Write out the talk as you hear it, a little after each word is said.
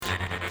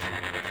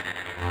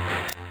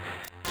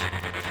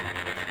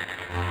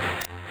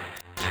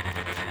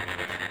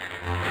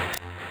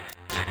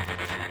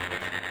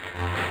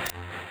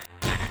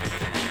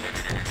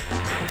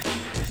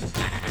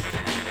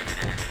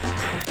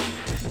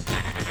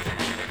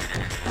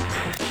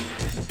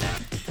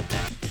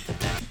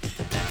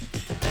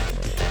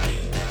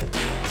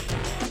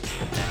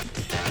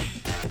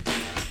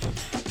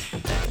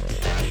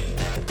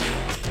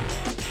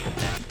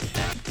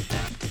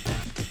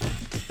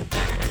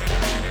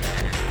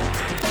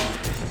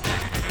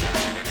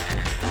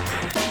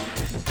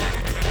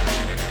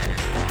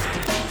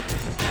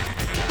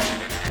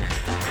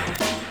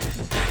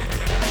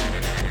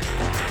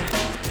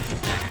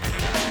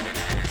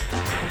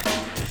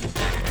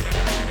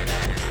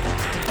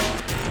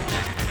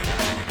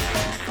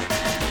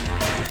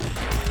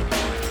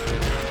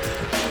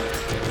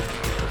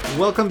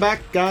Welcome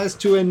back, guys,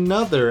 to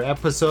another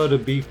episode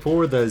of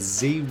Before the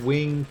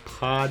Z-Wing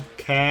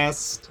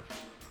podcast.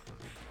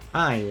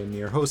 I am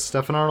your host,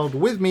 Stefan Arnold.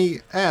 With me,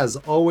 as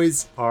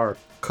always, our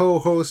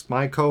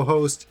my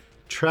co-host,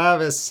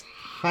 Travis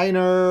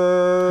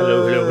Heiner.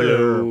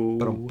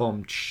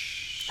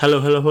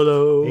 Hello.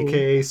 Hello.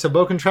 AKA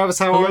Soboken. Travis,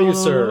 how are you,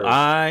 sir?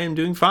 I'm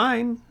doing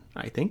fine,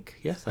 I think.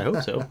 Yes, I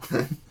hope so.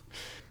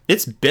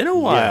 It's been a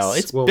while.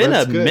 Yes. It's been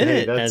a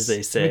minute, Hey, as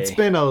they say. It's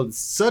been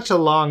such a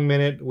long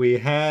minute. We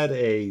had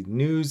a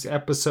news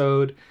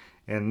episode,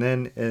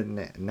 and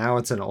now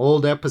it's an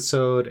old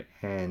episode,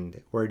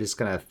 and we're just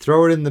going to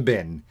throw it in the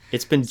bin.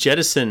 It's been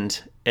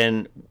jettisoned,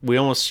 and we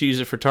almost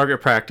used it for target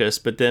practice,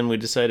 but then we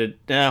decided,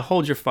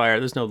 hold your fire.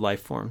 There's no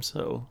life form,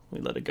 so we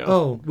let it go.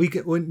 Oh,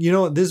 you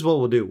know what? This is what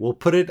we'll do. We'll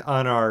put it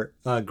on our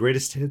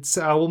greatest hits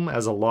album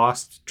as a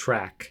lost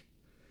track.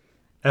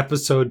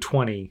 Episode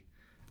 20.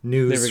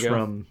 News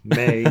from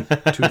May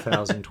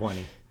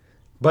 2020.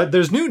 But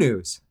there's new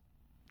news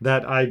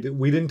that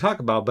we didn't talk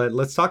about, but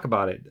let's talk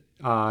about it.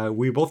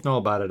 We both know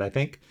about it, I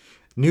think.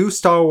 New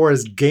Star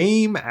Wars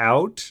game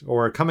out,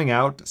 or coming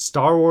out,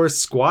 Star Wars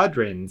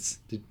Squadrons.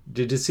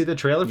 Did you see the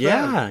trailer for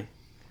that?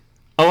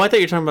 Oh, I thought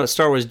you were talking about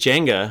Star Wars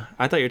Jenga.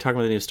 I thought you were talking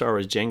about the new Star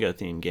Wars Jenga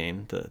themed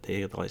game.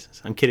 The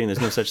license. I'm kidding. There's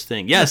no such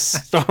thing.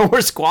 Yes, Star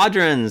Wars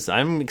Squadrons.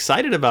 I'm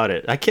excited about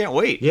it. I can't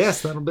wait.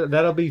 Yes,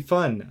 that'll be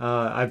fun.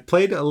 I've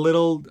played a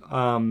little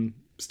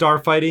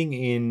starfighting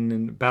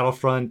in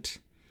Battlefront,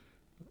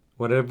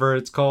 whatever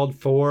it's called,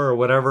 4 or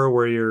whatever,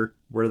 Battlefront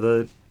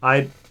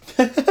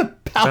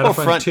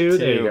 2.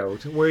 There you go.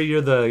 Where you're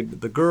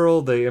the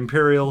girl, the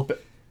Imperial.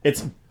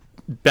 It's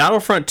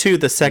Battlefront 2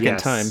 the second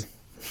time.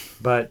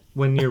 But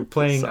when you're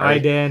playing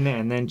Iden,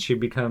 and then she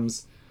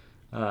becomes,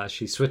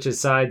 she switches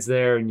sides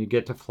there, and you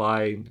get to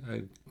fly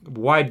a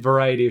wide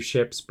variety of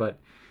ships. But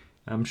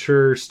I'm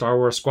sure Star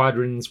Wars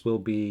Squadrons will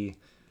be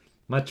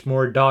much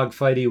more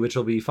dogfighty, which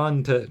will be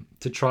fun to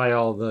try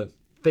all the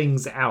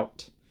things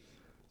out.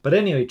 But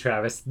anyway,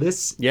 Travis,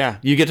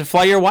 you get to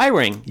fly your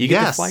Y-wing. You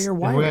get to fly your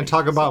Y-wing. And we're going to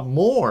talk about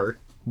more.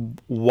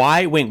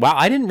 Y-wing. Wow,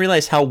 I didn't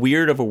realize how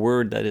weird of a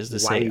word that is to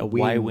say, a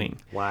Y-wing.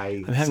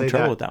 I'm having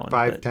trouble with that one.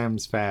 5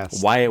 times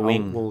fast.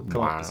 Y-wing. We'll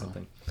come up with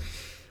something.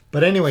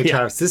 But anyway,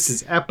 Travis, this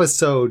is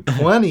episode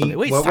 20.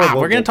 Wait, stop.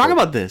 We're going to talk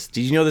about this.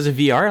 Did you know there's a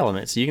VR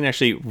element? So you can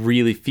actually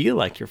really feel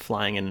like you're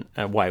flying in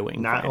a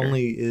Y-wing Not fighter.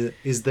 only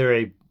is there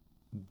a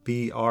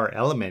VR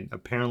element,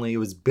 apparently it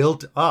was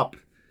built up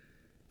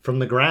from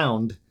the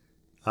ground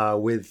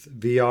with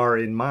VR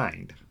in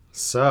mind.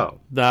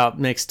 So that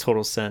makes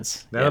total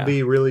sense. That'll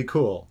be really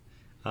cool.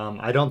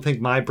 I don't think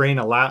my brain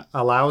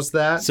allows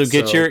that. So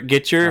get your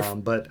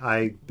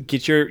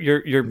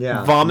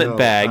vomit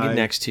bag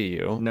next to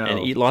you and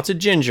eat lots of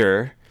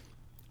ginger,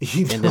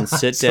 and then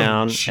sit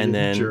down and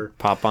then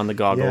pop on the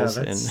goggles.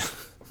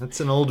 That's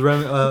an old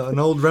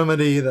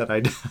remedy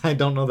that I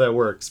don't know that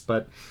works,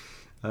 but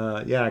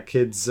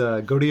kids,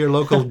 go to your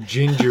local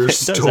ginger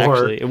store. Does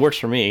actually. It works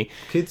for me.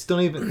 Kids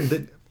don't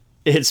even.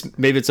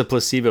 Maybe it's a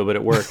placebo, but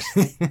it works.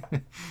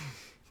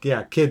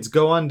 Yeah, kids,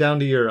 go on down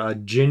to your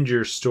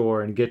ginger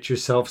store and get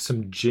yourself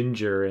some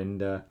ginger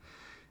and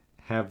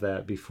have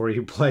that before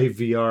you play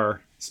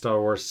VR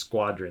Star Wars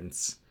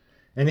Squadrons.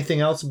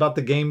 Anything else about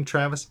the game,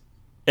 Travis?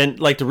 And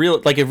like a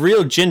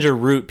real ginger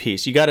root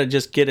piece, you got to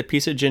just get a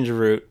piece of ginger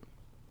root,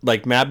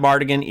 like Mad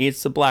Mardigan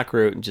eats the black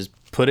root, and just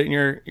put it in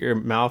your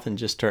mouth and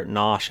just start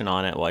noshing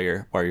on it while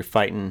you're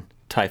fighting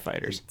TIE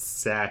fighters.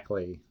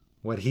 Exactly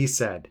what he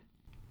said.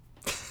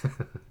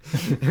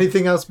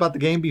 Anything else about the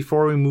game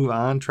before we move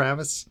on,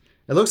 Travis?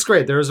 It looks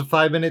great. There is a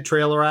 5-minute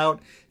trailer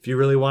out. If you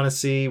really want to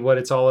see what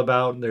it's all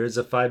about, there is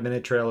a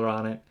 5-minute trailer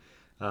on it.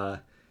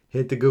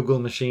 Hit the Google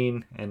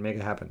machine and make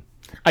it happen.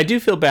 I do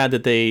feel bad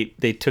that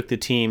they took the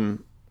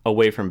team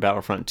away from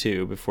Battlefront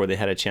 2 before they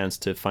had a chance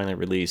to finally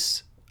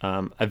release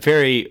a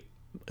very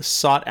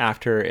sought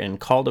after and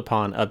called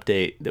upon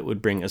update that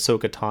would bring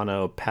Ahsoka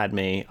Tano,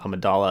 Padme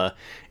Amidala,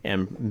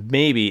 and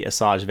maybe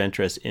Asajj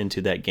Ventress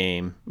into that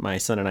game. My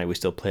son and I, we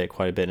still play it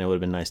quite a bit, and it would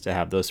have been nice to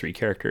have those 3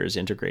 characters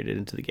integrated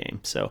into the game.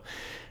 So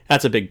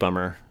that's a big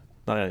bummer.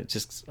 Oh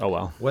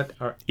well.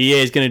 EA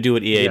is going to do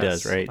what EA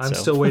does, right? I'm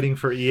still waiting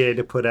for EA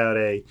to put out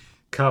a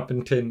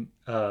competent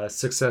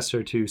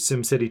successor to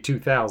SimCity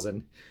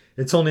 2000.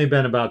 It's only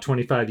been about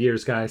 25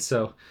 years, guys,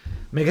 so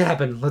make it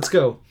happen. Let's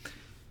go.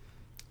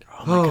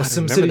 Oh,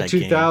 SimCity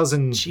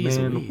 2000,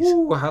 man.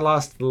 Woo, I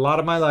lost a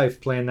lot of my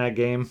life playing that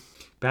game.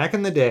 Back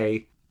in the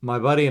day, my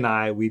buddy and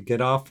I, we'd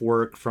get off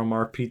work from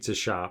our pizza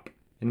shop,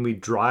 and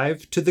we'd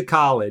drive to the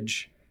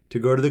college to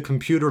go to the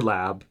computer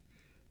lab,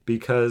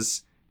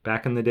 because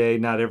back in the day,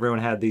 not everyone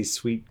had these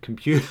sweet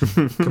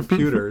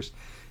computers,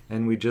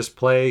 and we'd just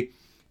play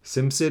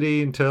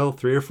SimCity until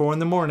 3 or 4 in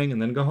the morning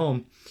and then go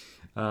home.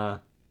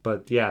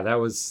 But yeah, that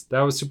was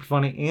super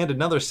funny. And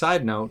another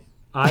side note,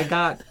 I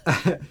got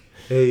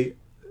a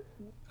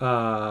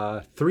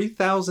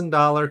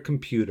 $3,000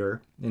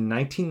 computer in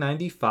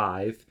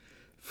 1995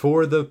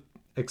 for the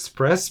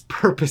express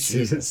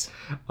purposes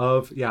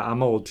of,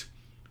 I'm old,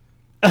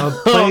 of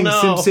playing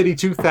SimCity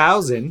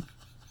 2000.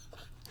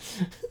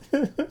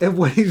 And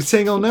what are you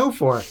saying oh no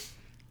for?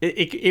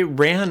 It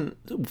ran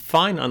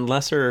fine on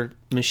lesser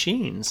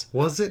machines.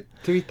 Was it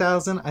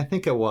 3,000? I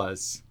think it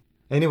was.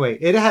 Anyway,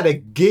 it had a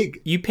gig.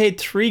 You paid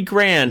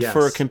 $3,000 Yes.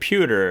 for a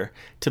computer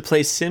to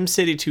play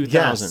SimCity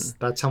 2000. Yes,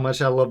 that's how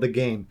much I love the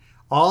game.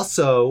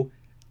 Also,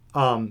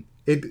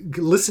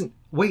 listen,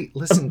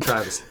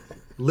 Travis.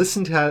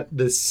 Listen to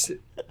the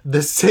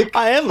sick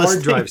I am hard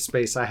listening. drive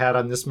space I had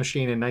on this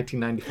machine in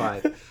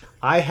 1995.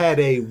 I had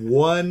a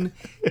 1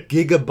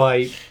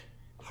 gigabyte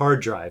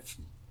hard drive.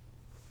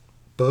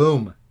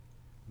 Boom.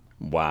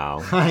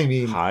 Wow. I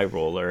mean, High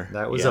roller.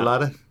 that was Yeah. a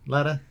lot of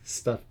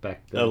stuff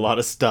back then. A lot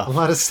of stuff. A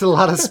lot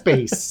of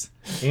space.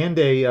 And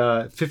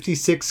a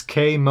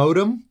 56K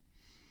modem.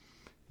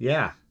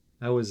 Yeah,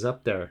 I was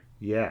up there.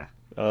 Yeah.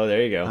 Oh,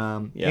 there you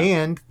go. Yeah.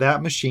 And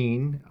that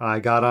machine I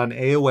got on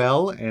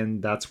AOL,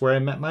 and that's where I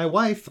met my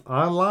wife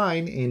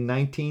online in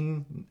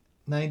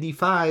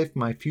 1995.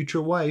 My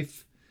future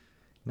wife,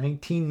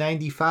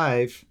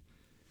 1995,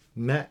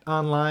 met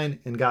online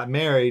and got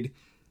married.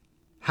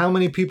 How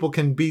many people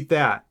can beat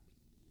that?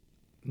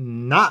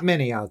 Not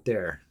many out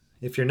there.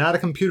 If you're not a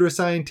computer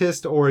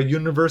scientist or a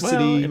university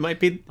Well, it might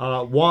be.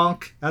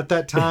 wonk at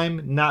that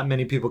time, not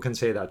many people can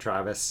say that,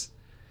 Travis.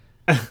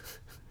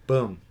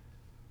 Boom.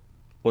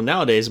 Well,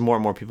 nowadays, more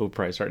and more people are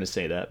probably starting to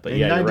say that. But In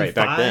yeah, you're right.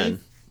 Back 95, then.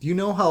 Do you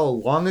know how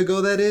long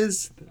ago that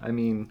is? I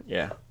mean,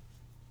 Yeah.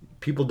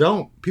 people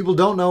don't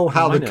know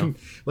how I the know.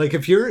 like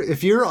if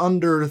you're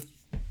under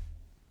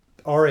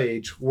our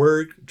age,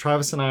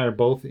 Travis and I are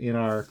both in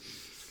our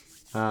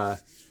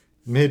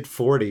mid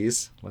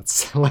 40s,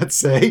 let's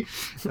say,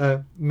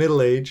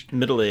 middle age.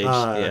 Middle aged.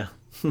 Yeah.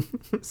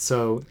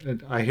 So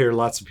I hear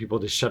lots of people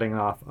just shutting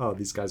off. Oh,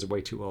 these guys are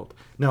way too old.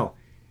 No,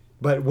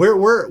 but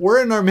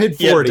we're in our mid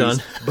Yeah, 40s. done.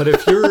 But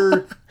if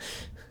you're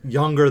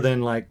younger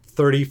than like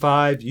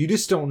 35, you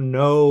just don't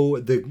know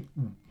the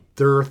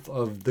dearth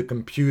of the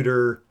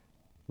computer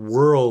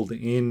world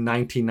in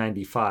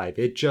 1995.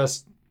 It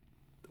just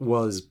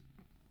was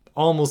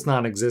almost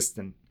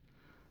non-existent.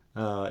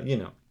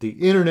 The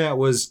internet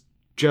was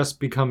just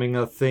becoming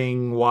a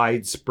thing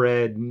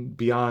widespread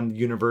beyond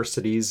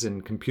universities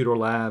and computer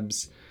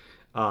labs.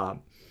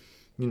 1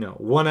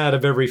 out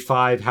of every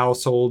 5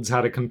 households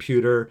had a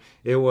computer.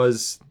 It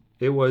was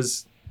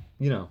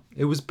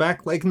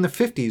back like in the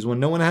 50s when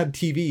no one had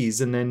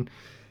TVs, and then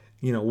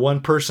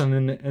one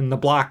person in the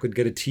block would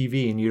get a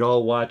TV and you'd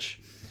all watch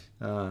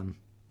I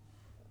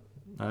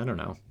don't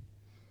know,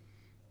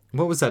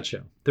 what was that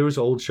show? There was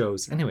old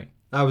shows. Anyway,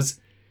 I was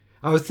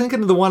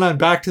thinking of the one on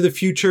Back to the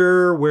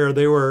Future where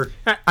they were.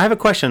 I have a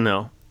question,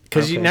 though.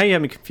 Because Okay. now you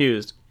have me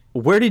confused.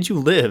 Where did you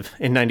live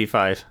in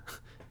 95?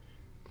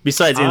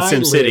 Besides in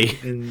Sim City.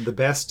 lived in the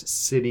best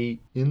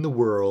city in the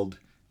world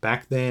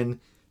back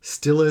then,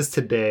 still is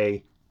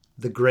today,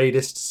 the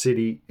greatest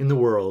city in the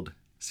world,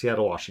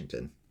 Seattle,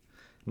 Washington.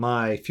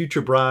 My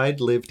future bride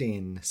lived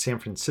in San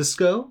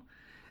Francisco,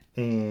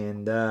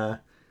 and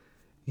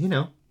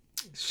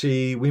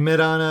we met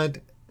on a.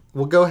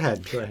 Well, go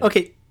ahead.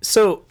 Okay,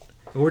 so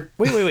We're-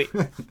 wait.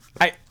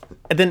 I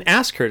then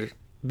ask her,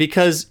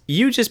 because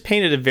you just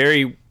painted a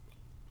very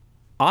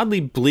oddly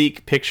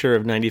bleak picture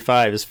of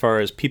 95 as far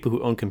as people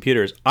who own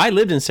computers. I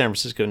lived in San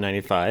Francisco in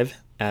 95,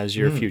 as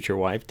your future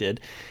wife did,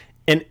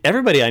 and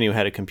everybody I knew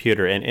had a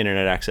computer and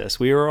internet access.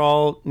 We were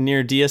all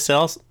near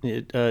DSL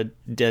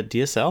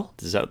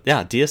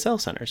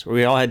centers, where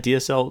we all had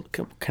DSL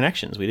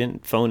connections. We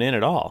didn't phone in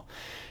at all,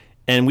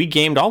 and we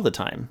gamed all the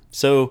time.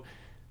 So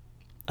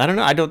I don't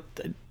know.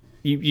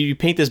 You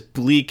paint this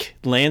bleak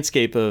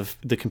landscape of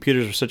the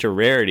computers were such a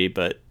rarity,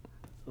 but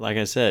like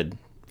I said,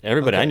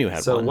 everybody I knew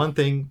had so one. one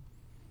thing,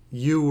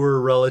 you were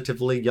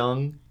relatively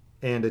young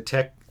and a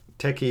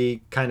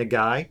techie kind of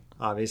guy,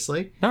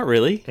 obviously. Not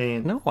really.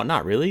 And- No,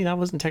 not really. That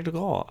wasn't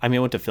technical at all. I mean,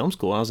 I went to film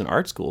school. I was in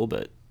art school,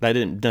 but that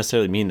didn't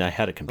necessarily mean that I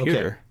had a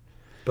computer.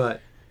 But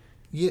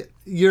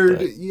you're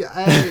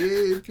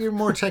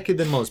more techie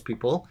than most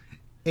people,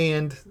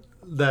 and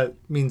that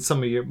means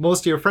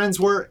most of your friends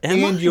were,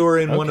 Am and I? you're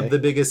in one Okay. of the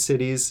biggest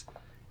cities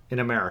in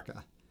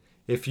America.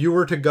 If you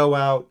were to go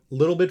out a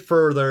little bit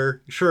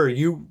further, sure,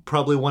 you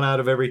probably 1 out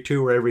of every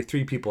 2 or every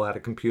 3 people had a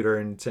computer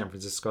in San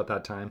Francisco at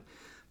that time.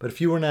 But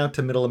if you went out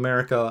to Middle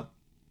America,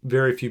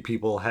 very few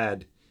people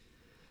had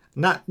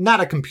not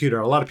a computer.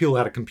 A lot of people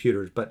had a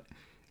computer, but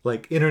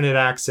like internet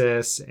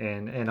access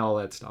and all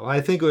that stuff. I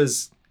think it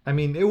was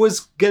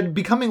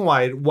becoming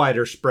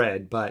wider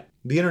spread, but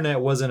the internet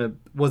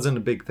wasn't a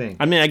big thing.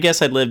 I mean, I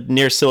guess I lived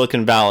near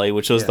Silicon Valley,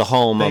 which was the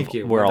home of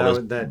where all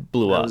this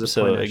blew up. was a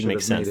So point I it should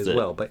makes have made sense as that.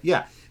 well. But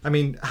yeah, I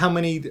mean, how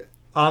many?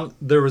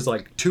 There was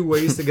like 2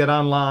 ways to get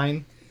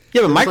online.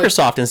 Yeah, but It was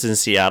Microsoft is in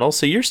Seattle,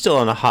 so you're still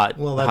on a hot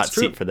that's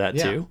true. seat for that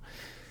Yeah. too.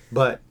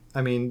 But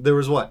I mean, there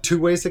was 2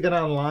 ways to get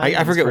online. I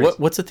It's forget crazy.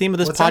 what's the theme of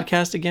this What's that?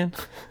 podcast again.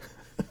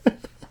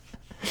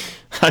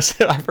 I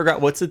said I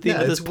forgot what's the theme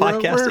of this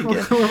podcast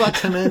again. We're about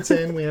 10 minutes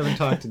in. We haven't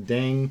talked to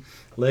dang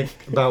lick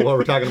about what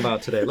we're talking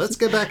about today. Let's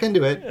get back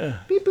into it.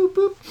 Beep, boop,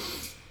 boop.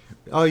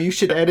 Oh, you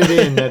should edit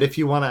in that if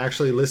you want to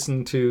actually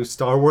listen to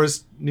Star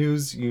Wars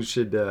news, you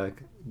should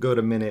go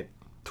to minute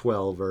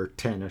 12 or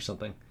 10 or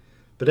something.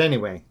 But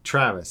anyway,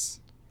 Travis,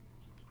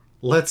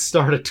 let's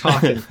start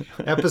talking.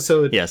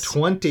 Episode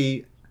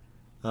 20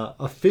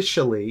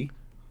 officially,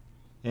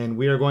 and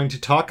we are going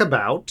to talk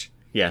about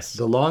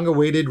the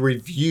long-awaited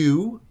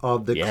review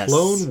of the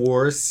Clone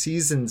Wars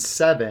Season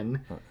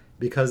 7,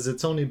 because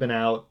it's only been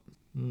out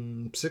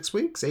 6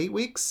 weeks, 8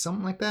 weeks,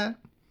 something like that.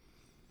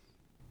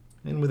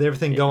 And with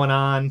everything going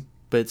on.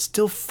 But it's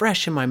still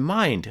fresh in my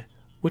mind,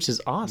 which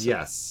is awesome.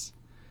 Yes.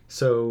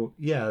 So,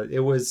 yeah,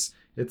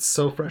 it's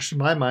so fresh in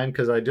my mind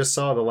because I just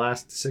saw the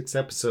last 6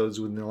 episodes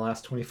within the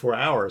last 24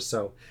 hours.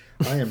 So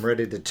I am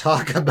ready to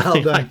talk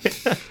about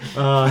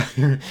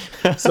them.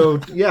 So,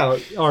 yeah,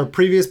 our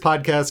previous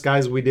podcast,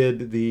 guys, we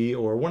did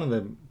one of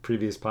the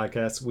previous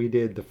podcasts, we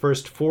did the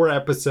first 4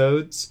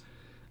 episodes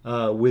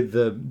with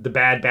the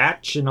Bad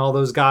Batch and all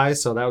those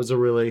guys. So that was a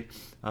really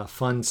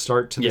fun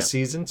start to the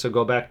season. So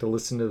go back to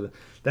listen to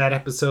that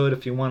episode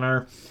if you want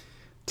our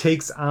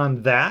takes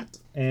on that.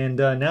 And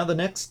now the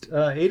next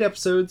 8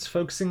 episodes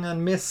focusing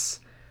on Miss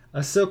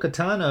Ahsoka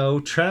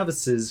Tano,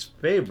 Travis's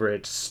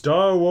favorite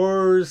Star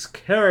Wars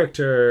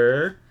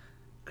character.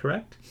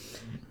 Correct?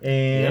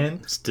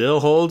 And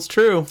still holds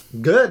true.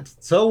 Good.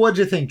 So what'd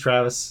you think,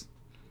 Travis?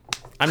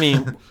 I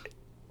mean,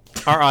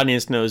 our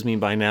audience knows me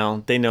by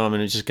now. They know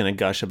I'm just going to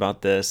gush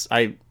about this.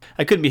 I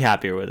couldn't be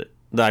happier with it.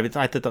 I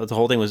thought the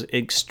whole thing was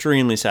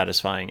extremely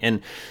satisfying,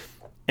 and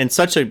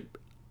such a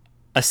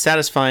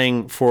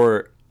satisfying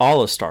for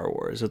all of Star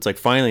Wars. It's like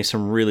finally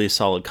some really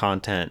solid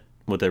content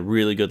with a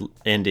really good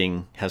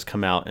ending has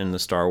come out in the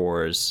Star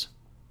Wars,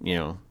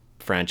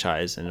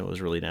 franchise, and it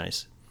was really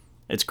nice.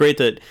 It's great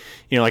that,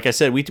 like I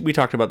said, we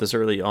talked about this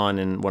early on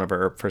in one of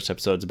our first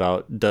episodes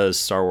about does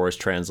Star Wars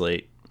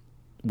translate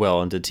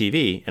well into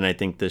TV, and I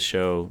think this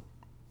show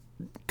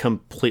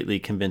completely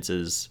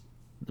convinces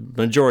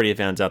the majority of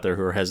fans out there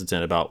who are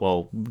hesitant about,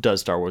 well,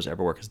 does Star Wars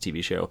ever work as a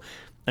TV show?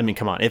 I mean,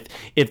 come on.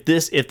 If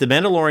The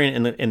Mandalorian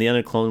and the end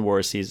of Clone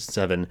Wars Season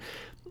 7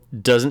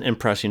 doesn't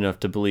impress you enough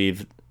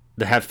to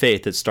have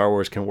faith that Star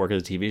Wars can work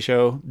as a TV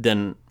show,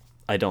 then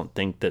I don't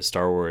think that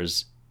Star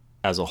Wars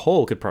as a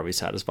whole could probably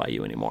satisfy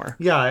you anymore.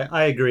 Yeah,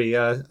 I agree.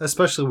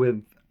 Especially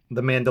with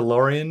The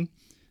Mandalorian.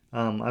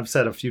 I've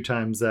said a few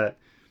times that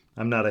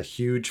I'm not a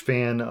huge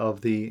fan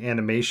of the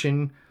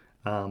animation,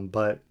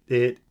 but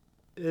it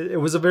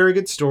was a very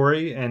good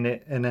story, and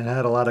it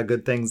had a lot of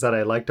good things that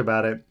I liked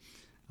about it.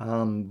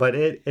 But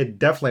it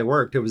definitely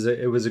worked. It was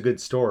a good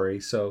story.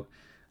 So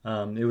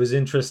it was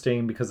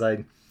interesting because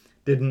I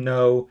didn't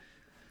know,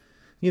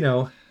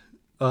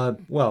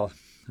 well,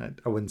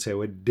 I wouldn't say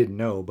I didn't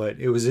know, but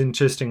it was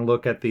interesting to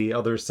look at the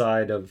other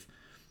side of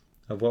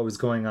what was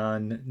going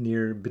on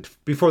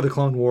before the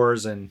Clone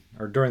Wars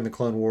or during the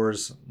Clone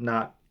Wars,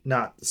 not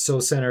so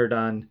centered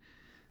on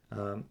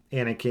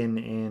Anakin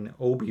and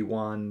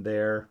Obi-Wan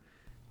there,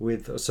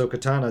 with Ahsoka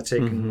Tano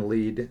taking the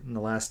lead in the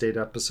last 8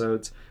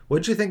 episodes. What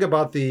did you think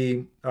about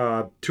the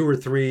 2 or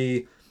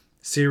 3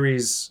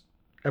 series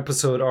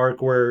episode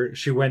arc where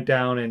she went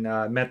down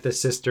and met the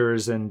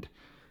sisters and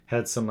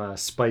had some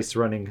spice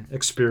running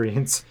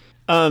experience?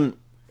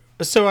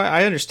 So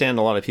I understand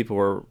a lot of people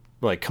were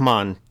like, come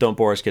on, don't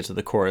Boris get to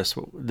the chorus.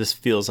 This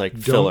feels like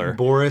filler. Don't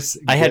Boris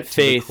I had get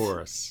faith. To the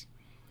chorus.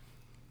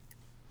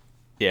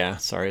 Yeah,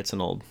 sorry, it's an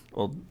old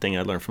thing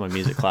I learned from my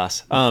music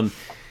class.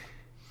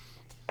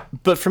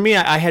 But for me,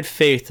 I had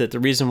faith that the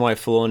reason why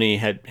Filoni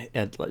had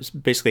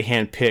basically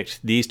handpicked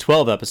these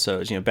 12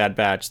 episodes, Bad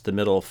Batch, the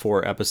middle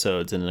 4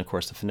 episodes, and then, of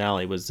course, the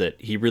finale, was that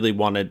he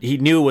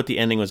knew what the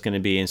ending was going to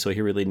be, and so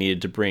he really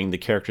needed to bring the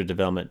character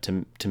development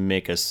to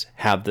make us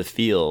have the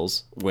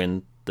feels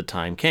when the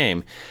time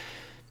came.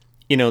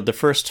 The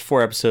first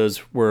 4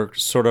 episodes were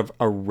sort of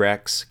a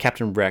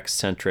Captain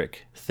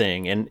Rex-centric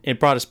thing, and it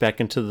brought us back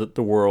into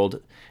the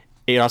world.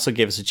 It also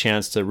gave us a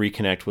chance to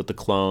reconnect with the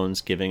clones,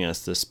 giving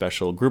us this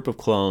special group of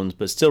clones,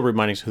 but still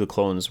reminding us who the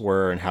clones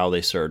were and how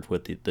they served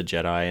with the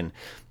Jedi and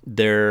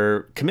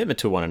their commitment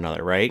to one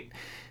another, right?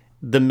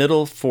 The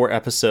middle 4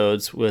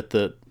 episodes with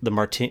the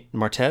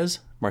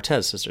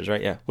Martez sisters,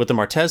 right? Yeah. With the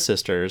Martez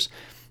sisters,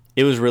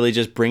 it was really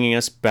just bringing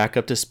us back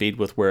up to speed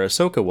with where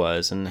Ahsoka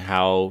was and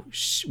how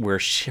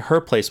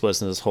her place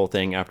was in this whole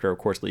thing after, of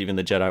course, leaving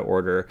the Jedi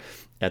Order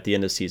at the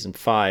end of season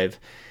 5.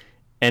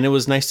 And it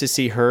was nice to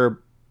see her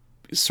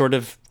sort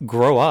of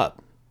grow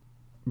up,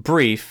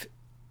 brief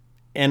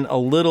and a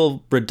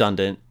little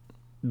redundant,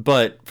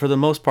 but for the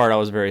most part I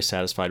was very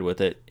satisfied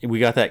with it. We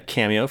got that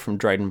cameo from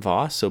Dryden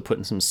Voss, so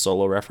putting some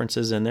Solo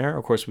references in there.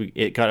 Of course,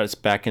 it got us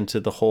back into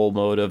the whole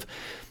mode of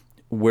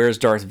where's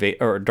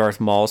Darth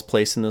Maul's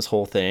place in this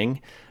whole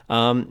thing,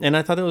 and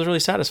I thought that was really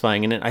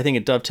satisfying. And I think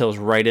it dovetails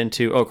right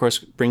into, of course,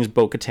 brings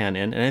Bo-Katan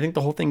in, and I think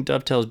the whole thing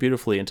dovetails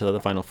beautifully into the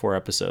final 4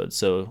 episodes.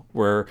 So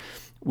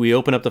we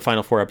open up the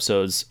final 4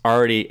 episodes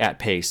already at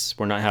pace.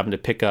 We're not having to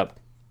pick up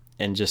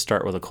and just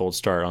start with a cold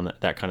start on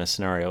that kind of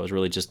scenario. It was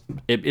really just,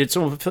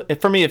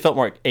 for me, it felt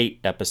more like 8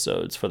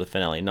 episodes for the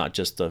finale, not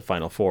just the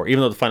final 4,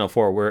 even though the final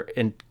 4 were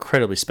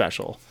incredibly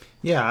special.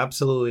 Yeah,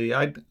 absolutely.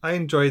 I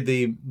enjoyed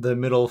the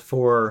middle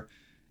 4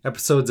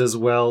 episodes as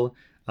well.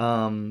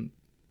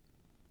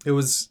 It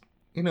was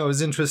it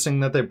was interesting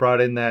that they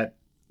brought in that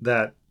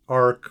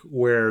arc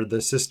where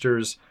the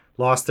sisters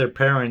lost their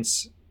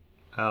parents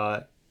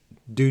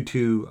due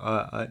to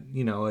a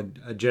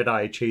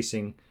Jedi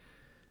chasing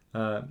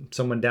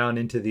someone down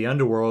into the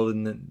underworld,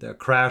 and the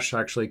crash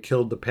actually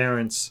killed the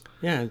parents.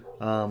 Yeah.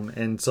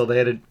 And so they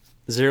had to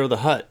Zero the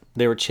Hutt.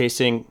 They were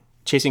chasing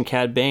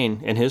Cad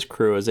Bane and his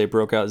crew as they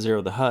broke out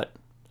Zero the Hutt.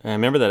 And I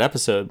remember that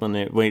episode when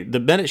the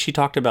minute she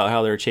talked about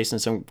how they were chasing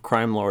some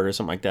crime lord or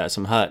something like that,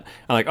 some Hutt.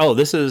 I'm like, oh,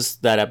 this is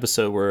that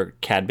episode where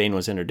Cad Bane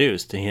was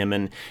introduced to him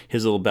and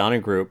his little bounty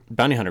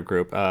hunter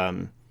group.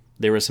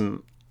 There were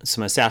some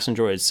assassin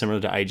droids similar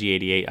to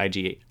IG-88,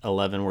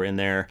 IG-11 were in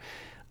there.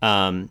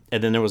 And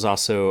then there was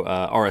also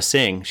Aura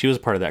Singh. She was a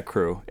part of that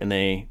crew, and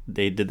they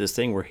did this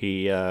thing where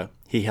he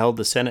held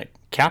the Senate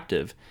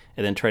captive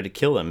and then tried to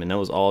kill him, and that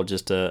was all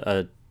just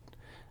a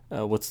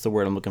what's the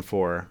word I'm looking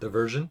for?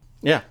 diversion.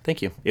 Yeah,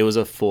 thank you. It was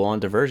a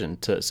full-on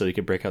diversion so he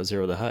could break out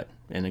Zero the Hutt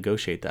and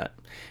negotiate that.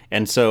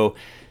 And so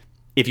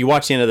if you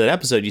watch the end of that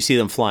episode, you see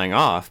them flying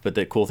off, but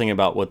the cool thing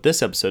about what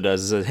this episode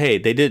does is that, hey,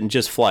 they didn't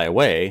just fly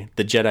away.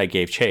 The Jedi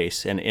gave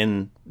chase, and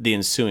in the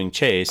ensuing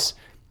chase,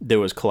 there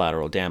was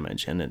collateral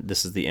damage, and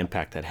this is the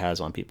impact that has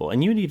on people.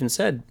 And you had even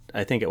said,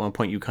 I think at one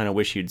point, you kind of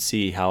wish you'd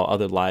see how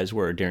other lives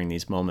were during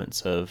these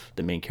moments of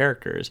the main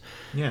characters.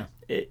 Yeah.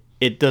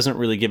 It doesn't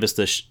really give us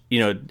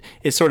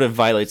it sort of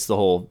violates the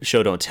whole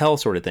show don't tell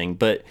sort of thing.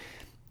 But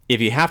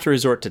if you have to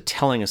resort to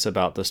telling us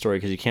about the story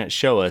because you can't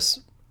show us,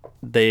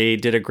 they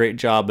did a great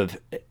job of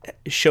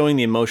showing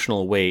the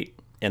emotional weight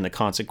and the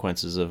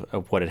consequences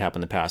of what had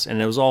happened in the past. And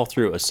it was all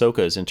through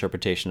Ahsoka's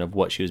interpretation of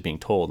what she was being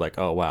told. Like,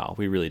 oh, wow,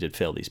 we really did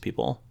fail these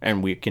people.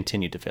 And we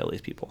continue to fail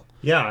these people.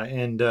 Yeah,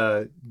 and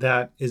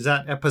that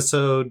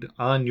episode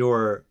on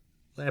your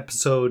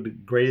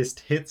episode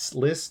greatest hits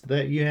list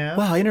that you have?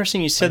 Wow,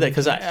 interesting you said that,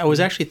 because I was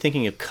actually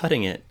thinking of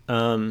cutting it.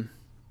 I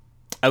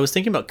was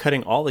thinking about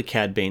cutting all the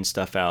Cad Bane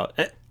stuff out.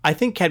 I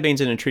think Cad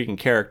Bane's an intriguing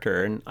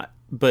character,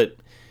 but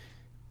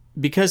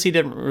because he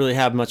didn't really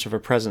have much of a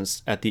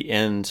presence at the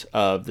end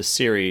of the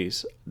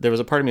series, there was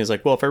a part of me that was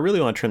like, well, if I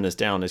really want to trim this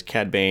down, is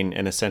Cad Bane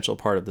an essential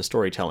part of the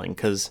storytelling?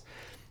 Because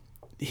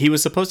he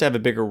was supposed to have a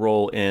bigger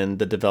role in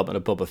the development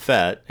of Boba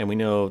Fett, and we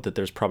know that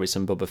there's probably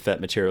some Boba Fett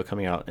material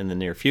coming out in the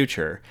near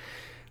future.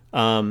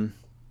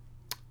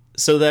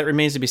 So that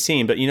remains to be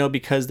seen. But,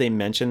 because they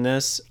mentioned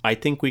this, I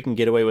think we can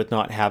get away with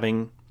not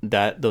having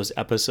those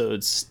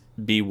episodes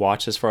be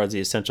watched as far as the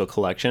essential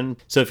collection.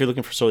 So if you're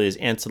looking for sort of these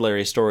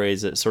ancillary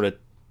stories that sort of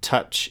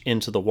touch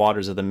into the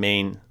waters of the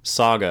main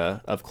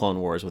saga of Clone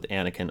Wars with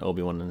Anakin,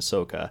 Obi-Wan, and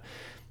Ahsoka,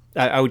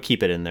 I would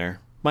keep it in there.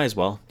 Might as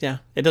well. Yeah,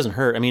 it doesn't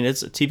hurt. I mean,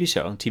 it's a TV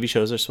show. TV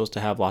shows are supposed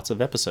to have lots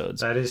of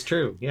episodes. That is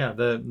true. Yeah,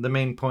 the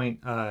main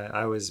point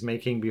I was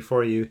making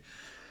before you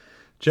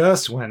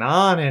just went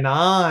on and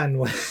on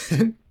was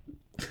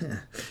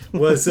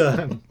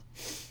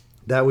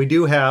that we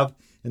do have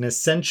an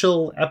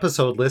essential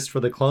episode list for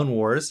the Clone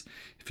Wars.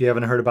 If you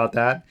haven't heard about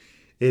that,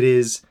 it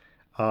is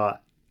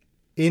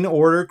in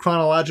order,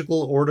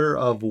 chronological order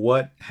of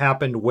what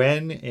happened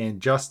when,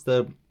 and just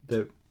the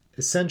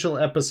essential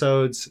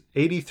episodes,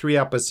 83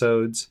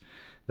 episodes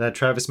that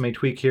Travis may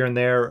tweak here and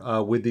there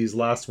with these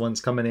last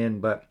ones coming in,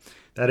 but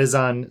that is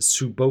on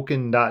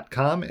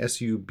suboken.com,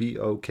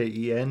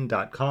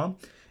 suboken.com,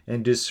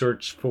 and just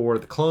search for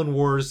the Clone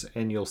Wars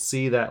and you'll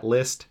see that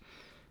list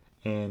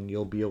and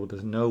you'll be able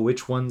to know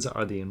which ones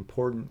are the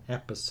important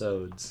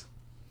episodes.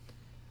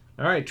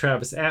 All right,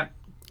 Travis,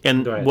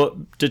 and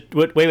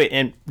wait,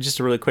 and just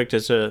really quick,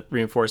 just to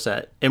reinforce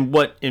that, and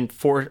what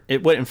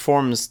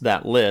informs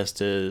that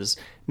list is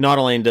not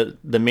only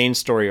the main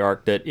story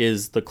arc that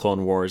is the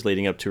Clone Wars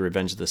leading up to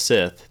Revenge of the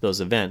Sith, those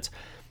events,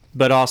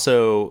 but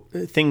also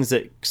things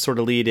that sort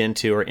of lead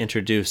into or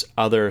introduce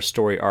other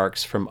story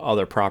arcs from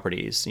other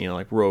properties,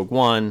 like Rogue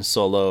One,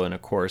 Solo, and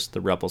of course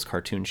the Rebels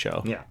cartoon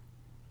show. Yeah.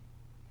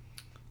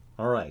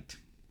 All right,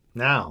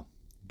 now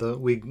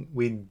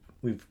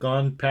we've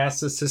gone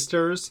past the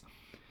sisters.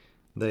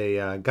 They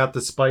got the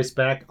spice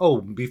back.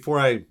 Oh,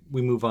 before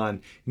we move on,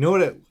 you know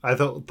what I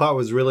thought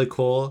was really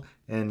cool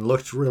and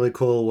looked really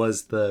cool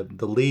was the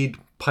lead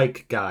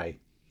Pike guy.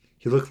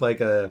 He looked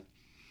like a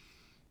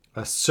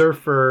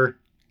surfer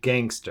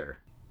gangster.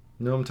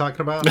 You know what I'm talking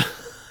about?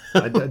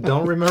 I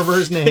don't remember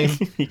his name,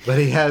 but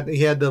he had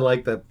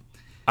the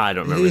I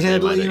don't remember his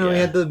name either, he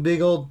had the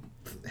big old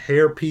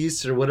hair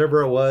piece or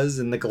whatever it was,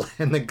 and the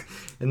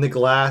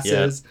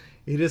glasses.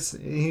 Yeah.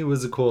 He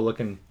was a cool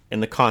looking.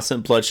 And the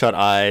constant bloodshot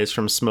eyes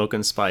from smoke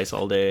and spice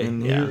all day.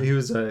 And he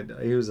was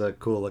a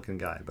cool looking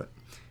guy. But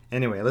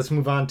anyway, let's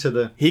move on to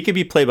the. He could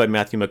be played by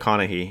Matthew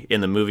McConaughey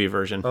in the movie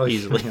version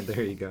easily. Yeah,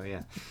 there you go.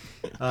 Yeah.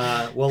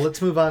 Well,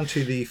 let's move on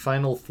to the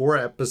final 4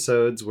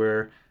 episodes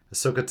where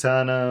Ahsoka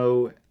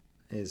Tano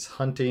is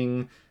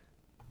hunting.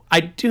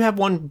 I do have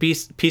one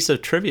piece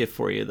of trivia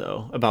for you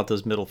though about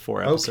those middle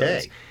 4 episodes.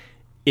 Okay.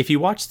 If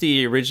you watch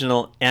the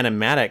original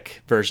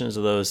animatic versions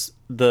of those,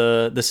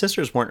 the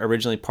sisters weren't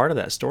originally part of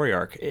that story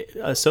arc.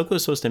 Ahsoka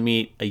was supposed to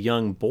meet a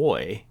young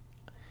boy,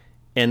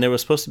 and there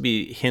was supposed to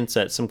be hints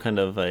at some kind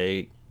of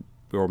a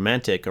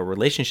romantic or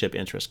relationship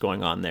interest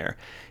going on there.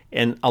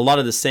 And a lot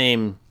of the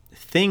same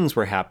things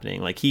were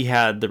happening. Like he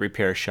had the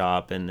repair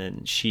shop, and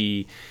then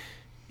he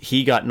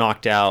got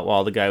knocked out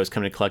while the guy was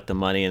coming to collect the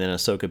money, and then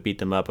Ahsoka beat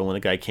them up. And when the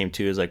guy came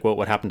to, he was like,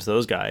 what happened to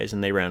those guys?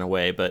 And they ran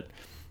away. But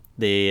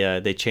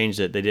they changed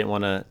it. They didn't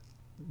want to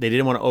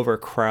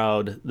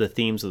overcrowd the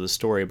themes of the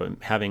story, but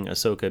having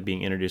Ahsoka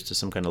being introduced to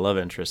some kind of love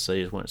interest, so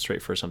they just went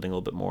straight for something a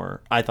little bit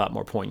more, I thought,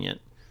 more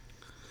poignant.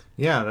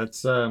 Yeah,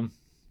 that's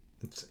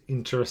it's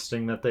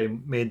interesting that they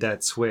made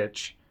that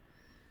switch.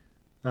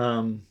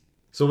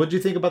 So what do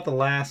you think about the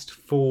last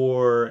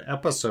 4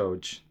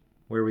 episodes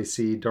where we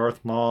see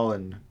Darth Maul,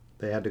 and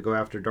they had to go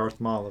after Darth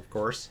Maul, of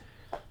course?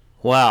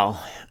 Wow.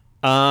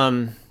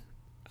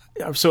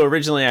 So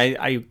originally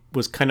I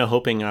was kind of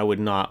hoping I would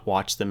not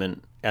watch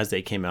them as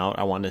they came out.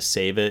 I wanted to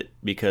save it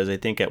because I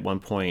think at one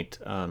point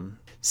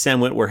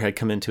Sam Witwer had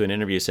come into an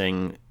interview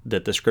saying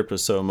that the script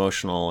was so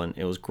emotional and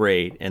it was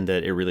great and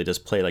that it really does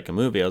play like a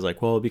movie. I was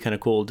like, well, it'd be kind of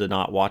cool to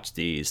not watch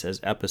these as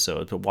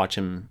episodes, but watch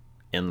them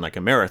in like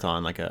a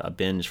marathon, like a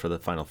binge for the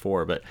final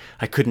 4. But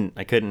I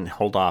couldn't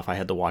hold off. I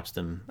had to watch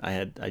them.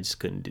 I just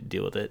couldn't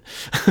deal with it.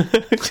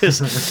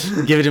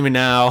 Just give it to me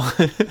now.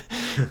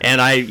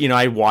 And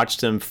I watched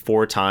them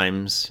 4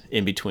 times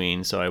in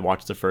between. So I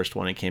watched the first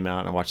one, it came out,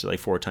 and I watched it like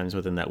 4 times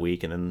within that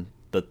week, and then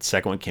the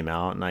second one came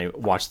out, and I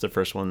watched the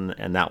first one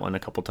and that one a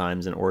couple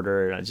times in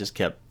order, and I just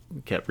kept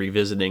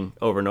revisiting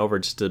over and over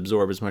just to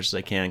absorb as much as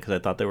I can because I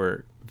thought they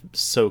were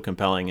so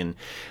compelling. And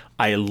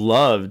I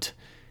loved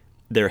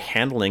their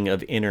handling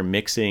of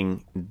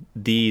intermixing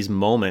these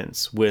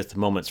moments with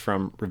moments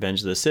from Revenge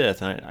of the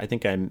Sith. And I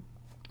think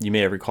you may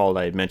have recalled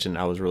I had mentioned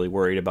I was really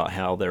worried about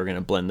how they were going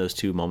to blend those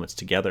 2 moments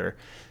together,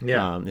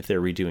 if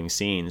they're redoing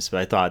scenes. But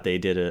I thought they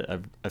did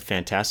a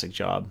fantastic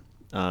job.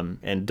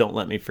 And don't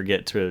let me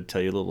forget to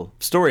tell you a little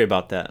story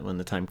about that when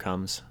the time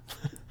comes.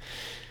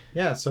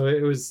 Yeah, so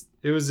it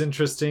was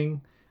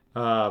interesting.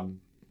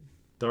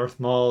 Darth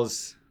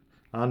Maul's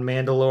on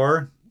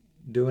Mandalore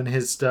doing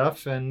his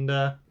stuff, and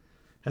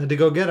had to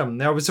go get him.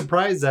 Now, I was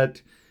surprised that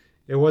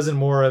it wasn't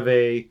more of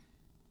a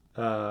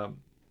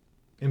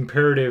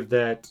imperative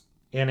that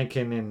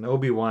Anakin and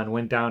Obi-Wan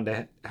went down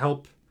to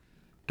help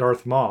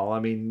Darth Maul. I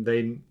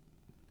mean,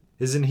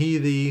 isn't he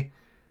the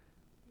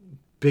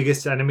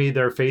biggest enemy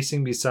they're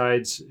facing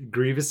besides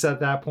Grievous at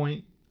that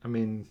point? I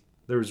mean,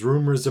 there's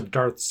rumors of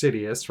Darth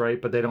Sidious,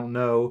 right? But they don't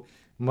know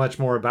much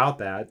more about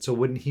that. So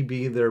wouldn't he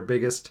be their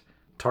biggest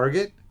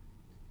target?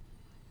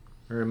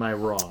 Or am I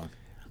wrong?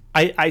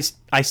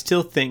 I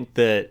still think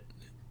that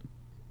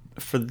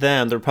for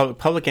them, the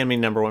public enemy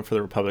number 1 for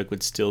the Republic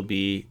would still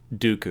be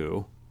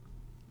Dooku,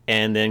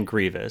 and then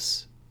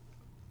Grievous.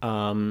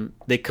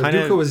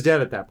 Dooku was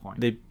dead at that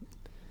point.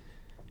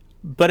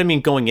 But I mean,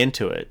 going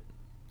into it.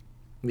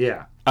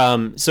 Yeah.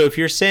 So if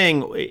you're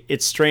saying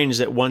it's strange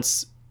that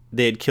once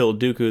they had killed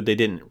Dooku, they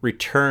didn't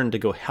return to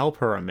go help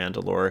her on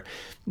Mandalore,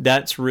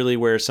 that's really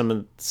where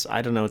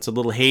I don't know, it's a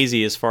little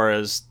hazy as far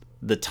as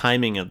the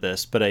timing of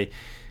this. But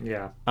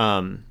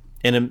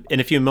in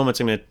a few moments,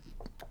 I'm going to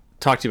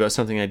talk to you about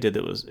something I did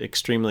that was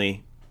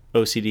extremely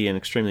OCD and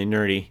extremely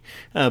nerdy,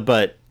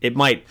 but it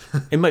might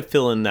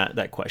fill in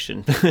that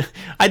question.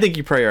 I think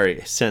you probably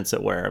already sense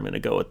it where I'm going to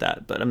go with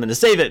that, but I'm going to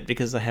save it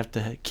because I have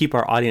to keep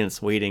our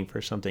audience waiting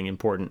for something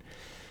important,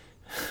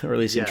 or at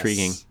least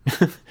intriguing.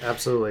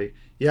 Absolutely,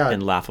 yeah,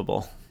 and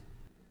laughable.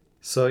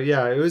 So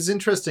yeah, it was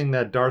interesting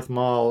that Darth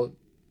Maul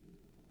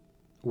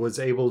was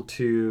able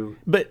to.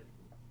 But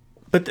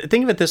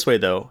think of it this way,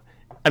 though.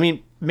 I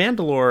mean,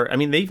 Mandalore,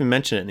 they even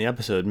mention it in the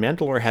episode.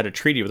 Mandalore had a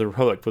treaty with the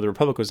Republic, but the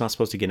Republic was not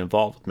supposed to get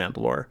involved with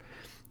Mandalore.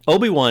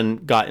 Obi-Wan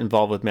got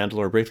involved with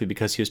Mandalore briefly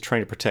because he was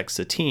trying to protect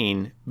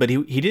Satine, but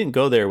he didn't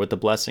go there with the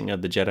blessing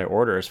of the Jedi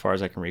Order, as far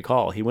as I can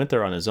recall. He went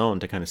there on his own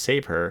to kind of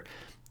save her,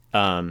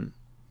 and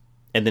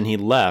then he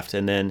left.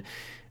 And then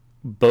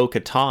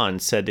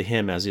Bo-Katan said to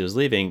him as he was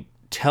leaving,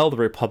 "Tell the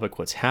Republic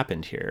what's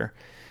happened here."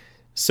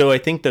 So I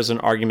think there's an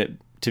argument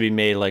to be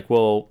made like,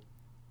 well,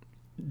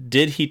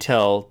 did he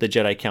tell the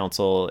Jedi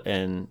Council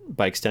and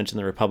by extension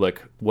the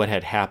Republic what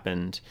had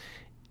happened,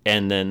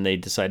 and then they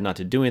decide not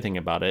to do anything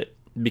about it?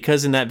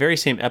 Because in that very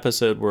same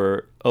episode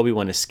where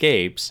Obi-Wan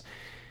escapes,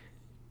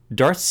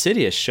 Darth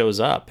Sidious shows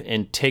up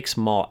and takes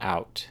Maul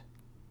out.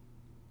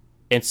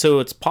 And so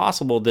it's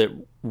possible that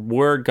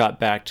word got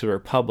back to the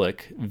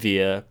Republic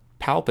via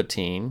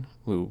Palpatine,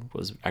 who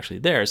was actually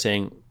there,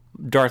 saying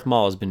Darth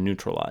Maul has been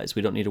neutralized.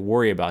 We don't need to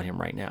worry about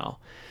him right now.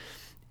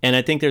 And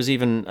I think there's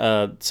even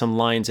some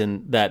lines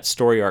in that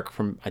story arc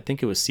from, I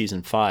think it was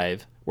season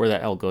 5, where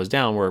that all goes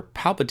down, where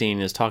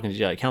Palpatine is talking to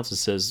Jedi Council,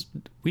 says,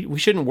 we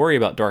shouldn't worry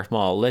about Darth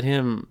Maul. Let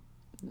the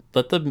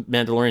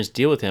Mandalorians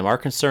deal with him. Our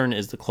concern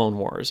is the Clone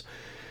Wars.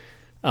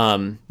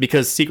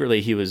 Because secretly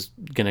he was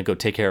going to go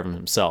take care of him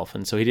himself.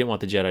 And so he didn't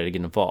want the Jedi to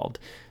get involved.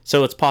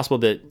 So it's possible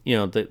that,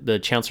 the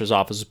Chancellor's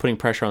office was putting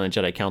pressure on the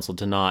Jedi Council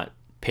to not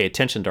pay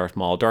attention to Darth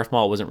Maul. Darth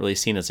Maul wasn't really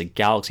seen as a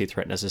galaxy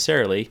threat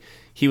necessarily.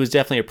 He was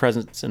definitely a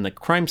presence in the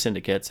crime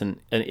syndicates and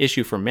an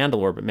issue for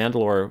Mandalore, but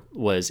Mandalore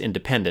was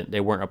independent. They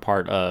weren't a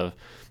part of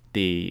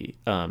the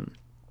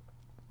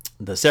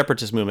the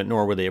separatist movement,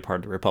 nor were they a part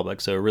of the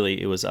Republic. So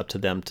really, it was up to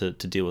them to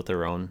deal with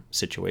their own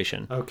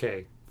situation.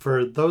 Okay.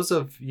 For those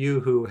of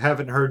you who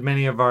haven't heard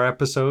many of our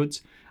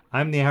episodes,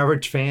 I'm the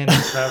average fan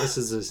and Travis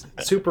is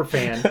a super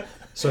fan.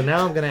 So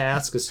now I'm going to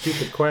ask a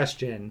stupid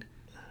question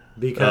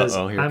because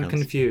I'm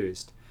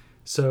confused.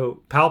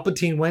 So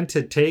Palpatine went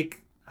to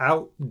take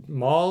out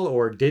Maul,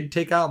 or did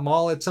take out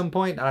Maul at some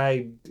point?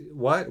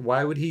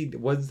 Why would he?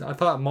 I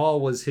thought Maul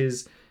was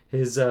his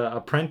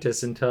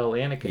apprentice until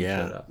Anakin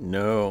showed up.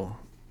 No,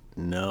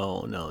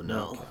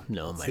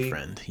 my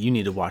friend. You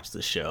need to watch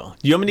the show.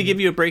 Do you want me to give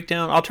you a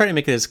breakdown? I'll try to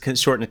make it as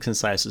short and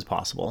concise as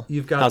possible.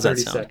 You've got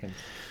 30 seconds.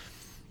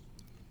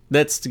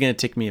 That's going to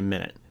take me a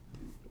minute.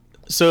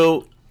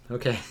 So,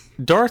 okay.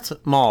 Darth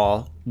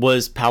Maul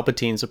was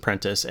Palpatine's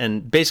apprentice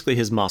and basically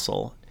his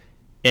muscle.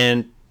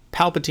 And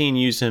Palpatine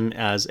used him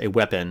as a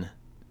weapon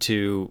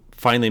to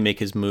finally make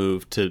his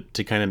move to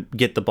kind of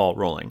get the ball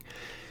rolling.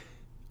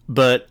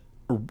 But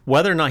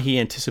whether or not he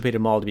anticipated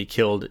Maul to be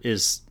killed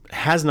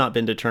has not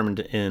been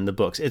determined in the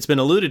books. It's been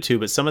alluded to,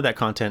 but some of that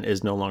content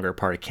is no longer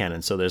part of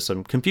canon, so there's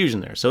some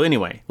confusion there. So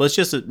anyway, let's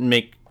just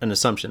make an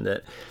assumption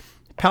that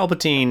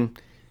Palpatine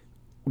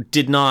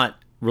did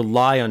not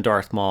rely on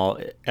Darth Maul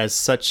as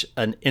such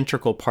an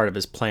integral part of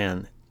his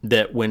plan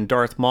that when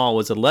Darth Maul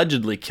was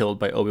allegedly killed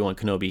by Obi-Wan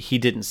Kenobi, he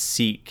didn't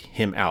seek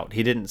him out.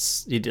 He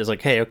was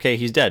like, hey, okay,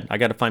 he's dead. I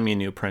got to find me a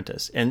new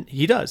apprentice. And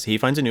he does. He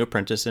finds a new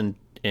apprentice in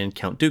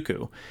Count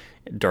Dooku,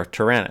 Darth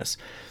Tyrannus.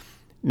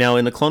 Now,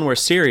 in the Clone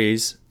Wars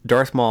series,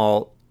 Darth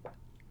Maul,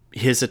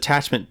 his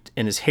attachment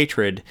and his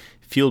hatred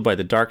fueled by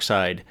the dark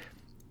side,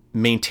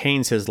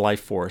 maintains his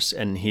life force,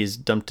 and he's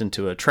dumped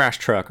into a trash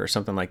truck or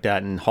something like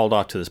that and hauled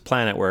off to this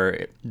planet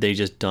where they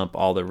just dump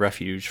all the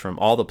refuge from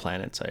all the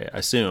planets, I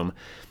assume.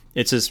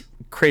 It's this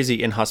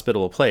crazy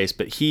inhospitable place,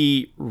 but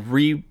he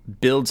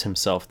rebuilds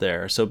himself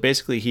there. So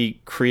basically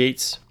he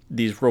creates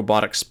these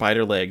robotic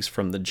spider legs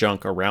from the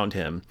junk around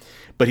him,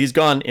 but he's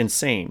gone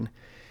insane.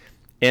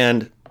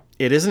 And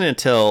it isn't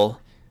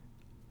until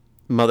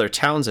Mother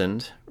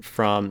Townsend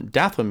from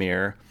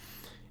Dathomir,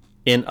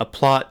 in a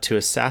plot to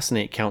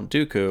assassinate Count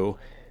Dooku,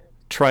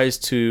 tries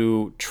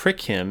to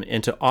trick him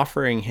into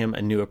offering him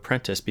a new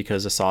apprentice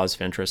because Asajj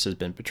Ventress has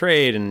been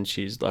betrayed and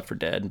she's left for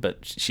dead, but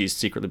she's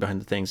secretly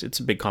behind the things. It's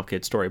a big,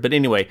 complicated story. But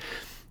anyway,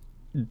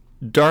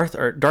 Darth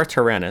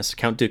Tyrannus,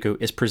 Count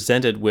Dooku, is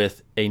presented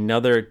with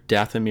another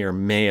Dathomir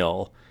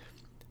male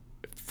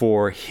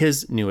for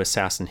his new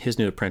assassin, his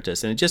new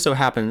apprentice. And it just so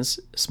happens,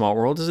 small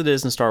world as it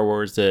is in Star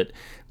Wars, that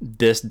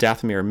this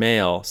Dathomir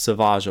male,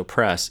 Savage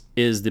Opress,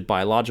 is the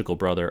biological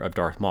brother of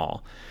Darth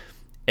Maul.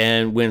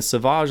 And when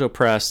Savage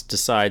Opress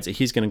decides that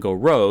he's going to go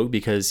rogue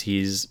because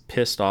he's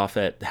pissed off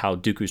at how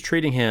Dooku's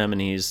treating him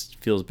and he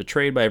feels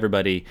betrayed by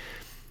everybody,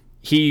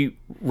 he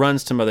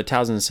runs to Mother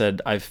Townsend and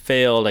said, I've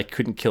failed, I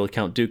couldn't kill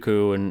Count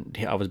Dooku, and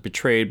I was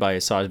betrayed by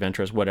Asajj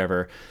Ventress,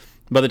 whatever.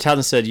 Mother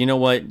Townsend said, you know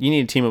what, you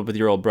need to team up with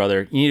your old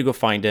brother, you need to go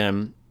find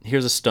him,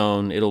 here's a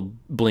stone, it'll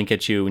blink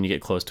at you when you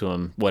get close to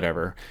him,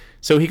 whatever.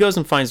 So he goes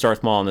and finds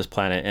Darth Maul on this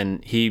planet,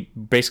 and he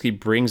basically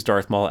brings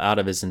Darth Maul out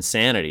of his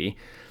insanity,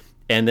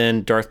 and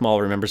then Darth Maul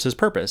remembers his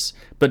purpose.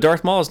 But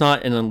Darth Maul is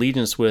not in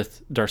allegiance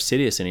with Darth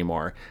Sidious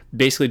anymore.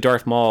 Basically,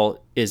 Darth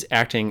Maul is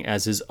acting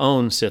as his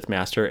own Sith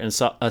Master, and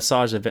Savage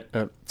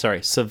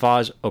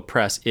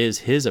Opress is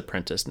his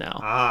apprentice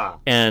now.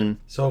 And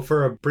so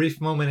for a brief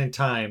moment in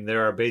time,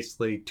 there are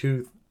basically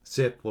two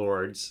Sith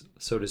Lords,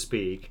 so to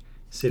speak,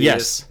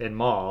 Sidious and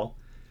Maul,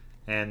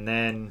 and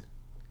then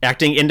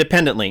acting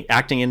independently.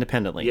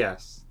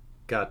 Yes,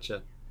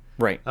 gotcha.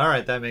 Right. All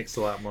right, that makes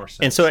a lot more sense.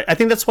 And so I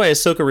think that's why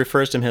Ahsoka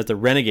refers to him as the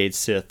renegade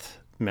Sith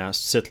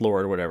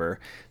Lord or whatever.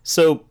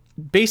 So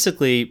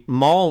basically,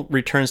 Maul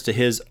returns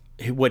to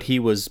what he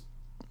was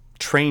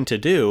trained to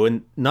do,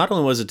 and not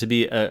only was it to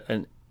be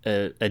a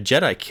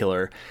Jedi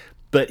killer,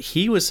 but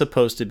he was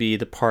supposed to be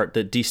the part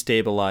that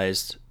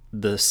destabilized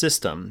the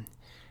system.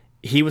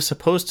 He was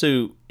supposed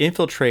to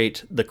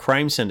infiltrate the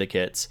crime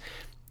syndicates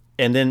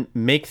and then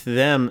make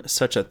them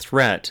such a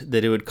threat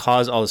that it would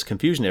cause all this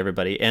confusion to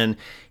everybody. And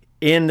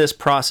in this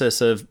process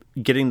of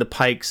getting the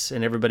Pikes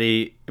and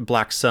everybody,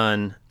 Black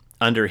Sun,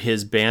 under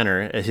his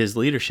banner, his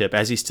leadership,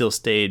 as he still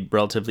stayed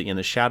relatively in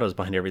the shadows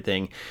behind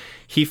everything,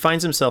 he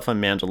finds himself on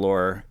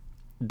Mandalore.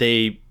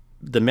 The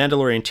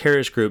Mandalorian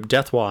terrorist group,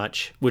 Death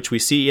Watch, which we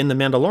see in The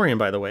Mandalorian,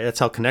 by the way, that's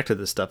how connected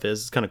this stuff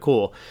is. It's kind of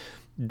cool.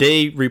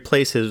 They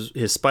replace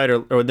his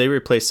spider, or they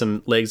replace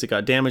some legs that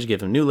got damaged,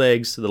 give him new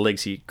legs, the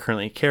legs he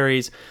currently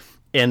carries.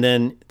 And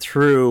then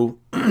through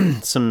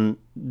some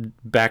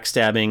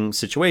backstabbing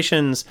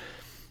situations,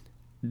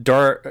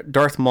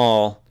 Darth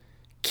Maul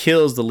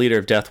kills the leader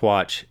of Death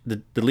Watch.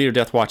 The leader of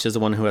Death Watch is the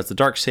one who has the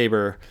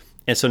Darksaber.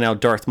 And so now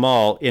Darth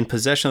Maul, in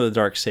possession of the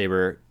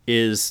Darksaber,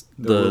 is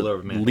the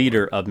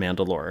leader of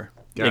Mandalore.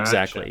 Gotcha.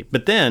 Exactly.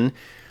 But then,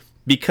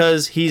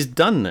 because he's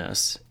done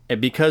this, and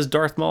because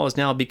Darth Maul is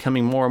now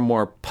becoming more and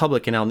more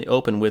public and out in the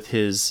open with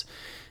his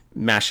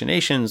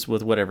machinations,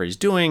 with whatever he's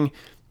doing,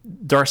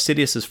 Darth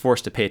Sidious is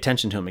forced to pay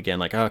attention to him again.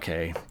 Like,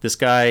 okay, this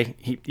guy,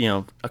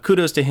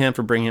 kudos to him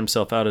for bringing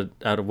himself out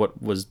of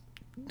what was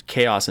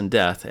chaos and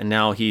death, and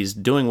now he's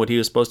doing what he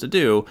was supposed to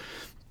do,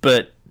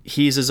 but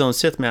he's his own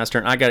Sith master,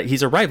 and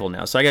he's a rival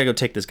now, so I gotta go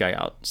take this guy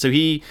out. So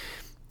he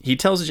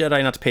tells the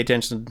Jedi not to pay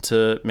attention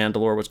to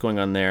Mandalore, what's going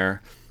on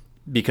there,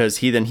 because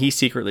he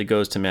secretly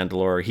goes to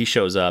Mandalore. He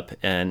shows up,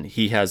 and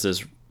he has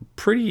this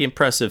pretty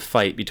impressive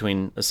fight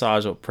between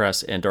Asajj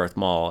Ventress and Darth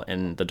Maul,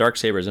 and the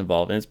Darksaber's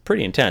involved, and it's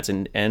pretty intense,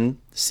 and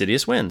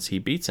Sidious wins. He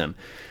beats him.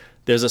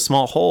 There's a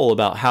small hole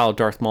about how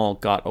Darth Maul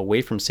got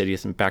away from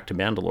Sidious and back to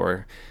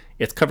Mandalore.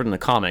 It's covered in the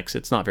comics.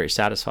 It's not very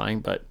satisfying,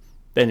 but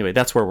anyway,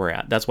 that's where we're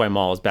at. That's why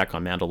Maul is back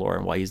on Mandalore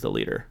and why he's the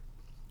leader.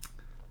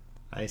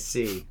 I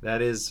see.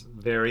 That is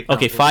very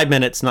okay. 5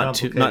 minutes,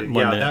 not 1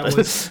 minute.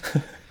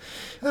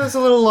 That was a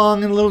little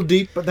long and a little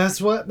deep, but that's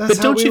but how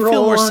don't we you roll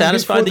feel more on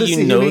satisfied that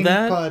you know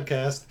that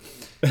podcast?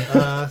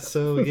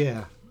 So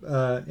yeah.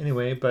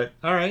 Anyway, but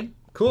all right,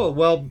 cool.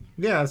 Well,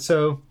 yeah.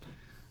 So,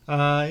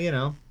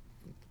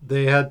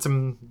 they had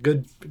some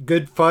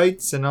good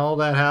fights and all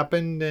that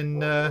happened,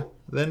 and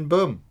then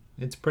boom,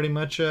 it's pretty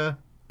much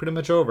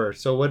over.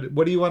 So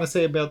what do you want to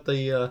say about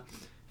the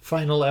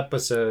final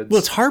episodes? Well,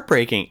 it's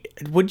heartbreaking.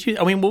 What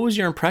was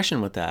your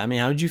impression with that? I mean,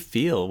 how did you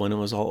feel when it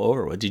was all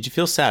over with? Did you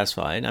feel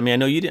satisfied? I mean, I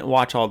know you didn't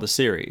watch all the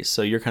series,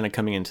 so you're kind of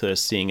coming into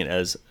this seeing it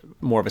as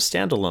more of a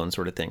standalone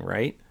sort of thing,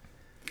 right?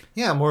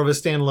 Yeah, more of a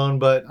standalone,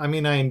 but I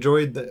mean, I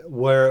enjoyed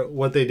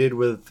what they did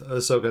with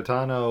Ahsoka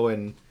Tano,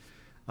 and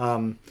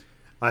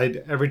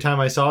every time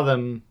I saw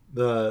them,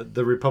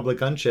 the Republic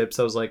gunships,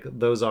 I was like,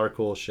 those are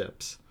cool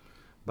ships,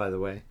 by the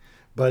way.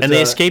 But and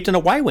they escaped in a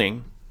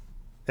Y-wing.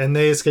 And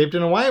they escaped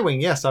in a Y-wing.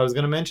 Yes, I was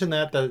going to mention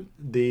that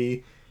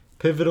the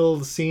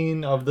pivotal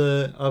scene of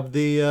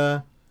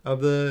the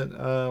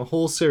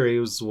whole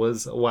series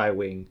was a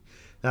Y-wing.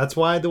 That's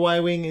why the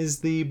Y-wing is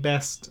the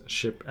best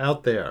ship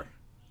out there.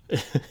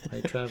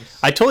 Right, Travis?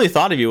 I totally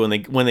thought of you when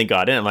they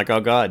got in. I'm like,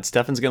 oh god,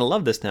 Stefan's gonna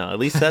love this now. At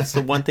least that's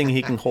the one thing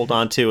he can hold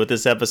on to with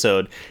this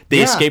episode. They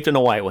escaped in a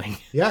Y-wing.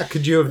 Yeah,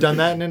 could you have done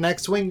that in an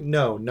X-wing?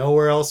 No,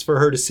 nowhere else for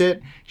her to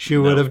sit. She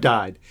would have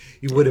died.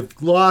 You would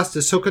have lost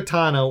Ahsoka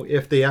Tano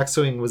if the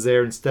X-wing was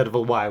there instead of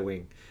a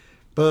Y-wing.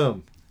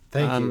 Boom.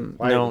 Thank you.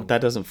 Y-wing. No, that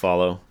doesn't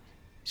follow.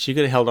 She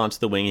could have held onto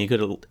the wing. He could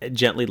have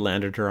gently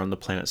landed her on the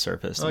planet's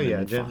surface. Oh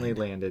yeah, gently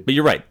landed. But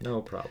you're right. No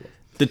problem.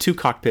 The 2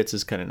 cockpits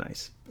is kind of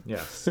nice.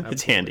 Yes,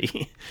 it's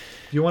handy.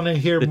 You want to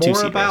hear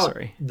more about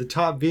the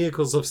top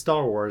vehicles of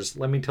Star Wars?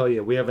 Let me tell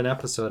you, we have an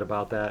episode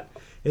about that.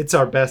 It's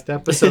our best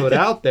episode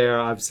out there.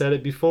 I've said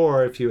it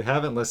before. If you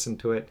haven't listened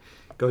to it,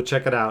 go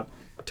check it out.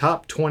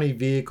 Top 20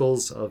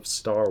 vehicles of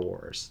Star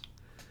Wars.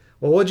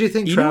 Well, what do you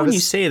think, Travis? You know, when you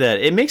say that,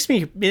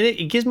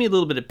 it gives me a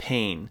little bit of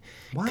pain.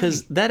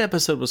 Because that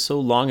episode was so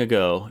long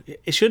ago.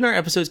 Shouldn't our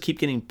episodes keep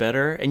getting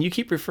better? And you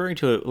keep referring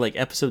to it like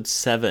episode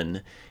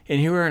 7, and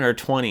here we're in our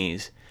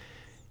 20s.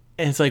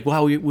 And it's like,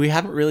 wow, we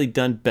haven't really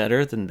done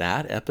better than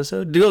that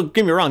episode. Don't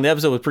get me wrong, the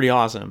episode was pretty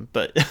awesome,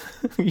 but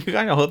you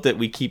kind of hope that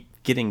we keep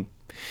getting,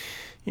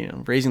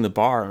 raising the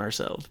bar on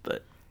ourselves.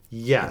 But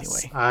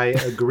yes, anyway. I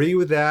agree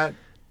with that.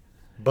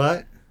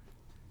 But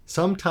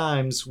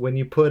sometimes when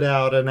you put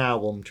out an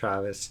album,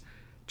 Travis,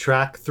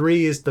 track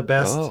 3 is the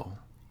best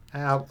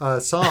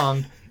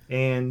song,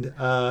 and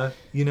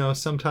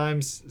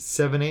sometimes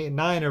 7, 8, and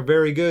 9 are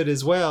very good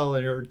as well,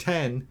 or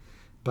 10,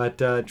 but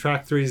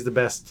track 3 is the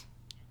best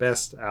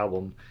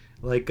album.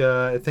 Like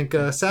I think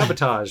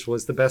Sabotage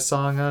was the best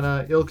song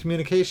on Ill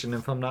Communication,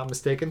 if I'm not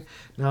mistaken.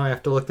 Now I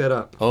have to look that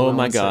up. Oh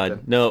my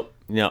god. No,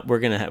 we're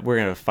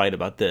gonna fight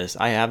about this.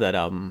 I have that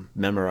album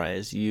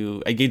memorized.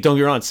 Don't get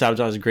me wrong,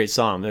 Sabotage is a great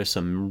song. There's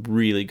some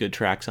really good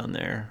tracks on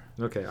there.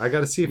 Okay, I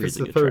gotta see if it's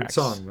the third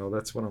song though.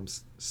 That's what I'm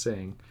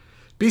saying.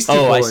 Beastie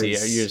Boys. I see.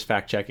 You're just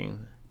fact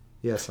checking.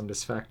 Yes, I'm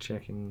just fact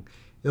checking.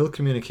 Ill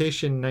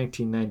Communication,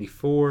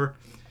 1994.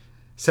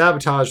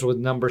 Sabotage was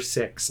number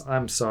 6.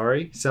 I'm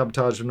sorry.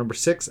 Sabotage was number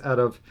 6 out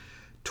of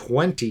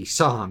 20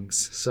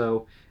 songs.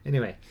 So,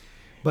 anyway.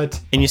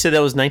 And you said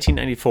that was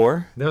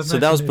 1994? So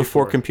that was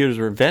before computers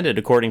were invented,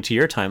 according to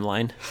your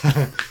timeline.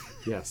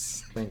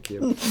 Yes, thank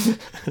you.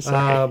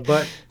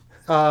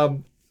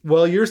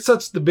 Well, you're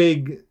such the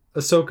big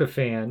Ahsoka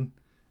fan.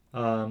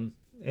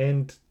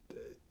 And,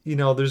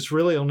 there's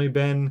really only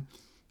been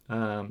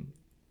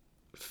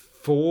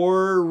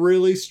 4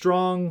 really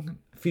strong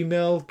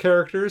female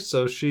characters,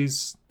 so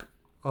she's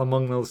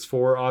among those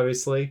 4,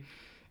 obviously,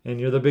 and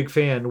you're the big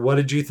fan. What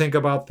did you think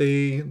about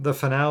the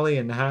finale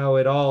and how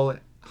it all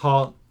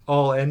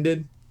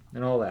ended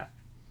and all that?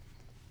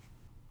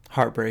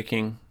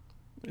 Heartbreaking.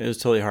 It was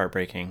totally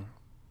heartbreaking.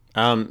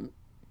 I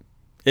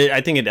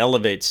think it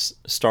elevates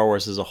Star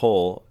Wars as a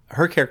whole.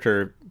 Her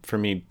character, for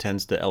me,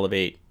 tends to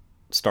elevate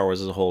Star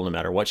Wars as a whole, no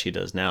matter what she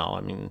does now.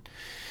 I mean,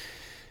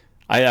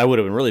 I would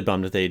have been really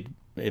bummed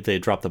if they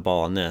dropped the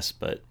ball on this,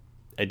 but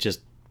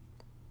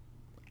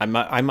I'm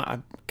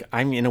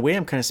in a way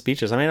I'm kind of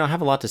speechless. I mean, I don't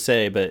have a lot to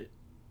say, but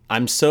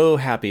I'm so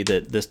happy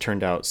that this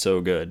turned out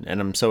so good,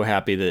 and I'm so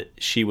happy that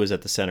she was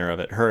at the center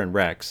of it, her and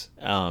Rex.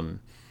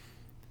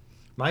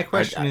 My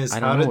question is,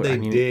 how did they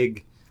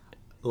dig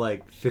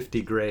like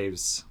 50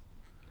 graves?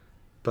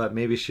 But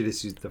maybe she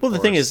just used the Force. The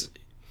thing is,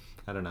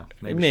 I don't know.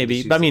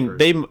 Maybe, but I mean,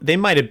 they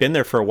might have been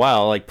there for a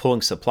while, like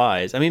pulling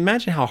supplies. I mean,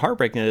 imagine how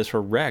heartbreaking it is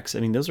for Rex. I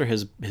mean, those are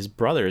his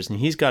brothers, and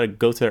he's got to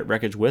go through that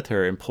wreckage with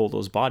her and pull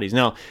those bodies.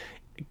 Now,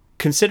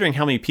 considering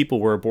how many people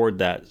were aboard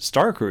that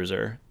Star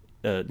Cruiser,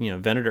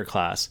 Venator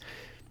class,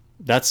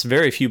 that's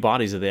very few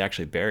bodies that they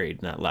actually buried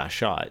in that last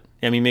shot.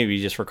 I mean,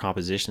 maybe just for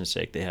composition's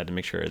sake, they had to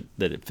make sure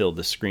that it filled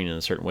the screen in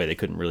a certain way. They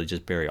couldn't really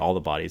just bury all the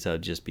bodies; that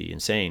would just be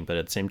insane. But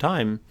at the same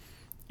time,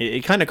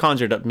 it kind of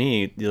conjured up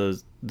me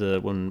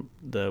when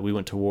we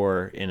went to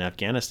war in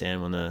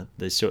Afghanistan, when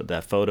they showed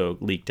that photo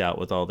leaked out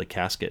with all the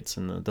caskets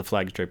and the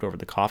flags draped over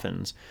the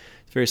coffins.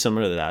 It's very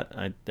similar to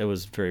that. That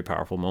was a very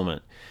powerful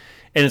moment,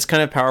 and it's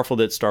kind of powerful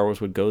that Star Wars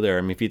would go there.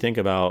 I mean, if you think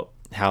about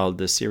how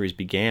the series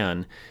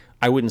began,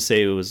 I wouldn't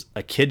say it was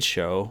a kid's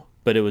show,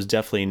 but it was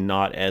definitely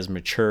not as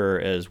mature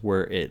as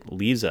where it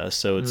leaves us.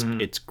 So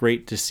it's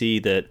great to see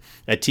that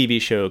a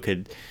TV show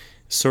could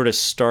sort of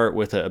start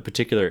with a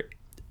particular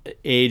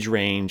age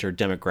range or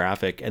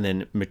demographic and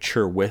then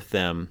mature with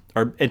them,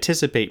 or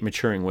anticipate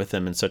maturing with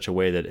them in such a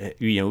way that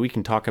we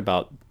can talk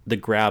about the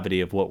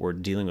gravity of what we're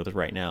dealing with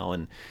right now.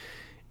 And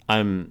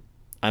I'm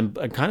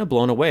kind of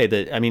blown away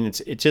that, I mean,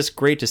 it's just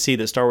great to see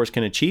that Star Wars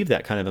can achieve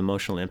that kind of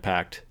emotional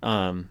impact.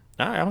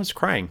 I was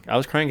crying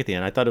at the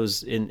end. I thought it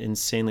was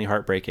insanely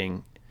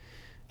heartbreaking.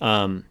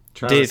 Dave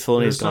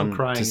Filoni's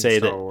gone to say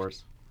that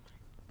Wars.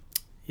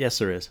 Yes,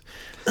 there is.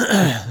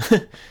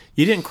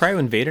 You didn't cry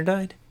when Vader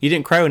died? You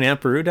didn't cry when Aunt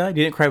Beru died?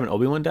 You didn't cry when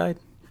Obi-Wan died?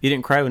 You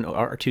didn't cry when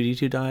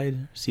R2-D2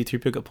 died?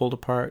 C-3PO got pulled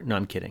apart? No,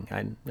 I'm kidding.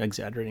 I'm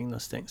exaggerating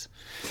those things.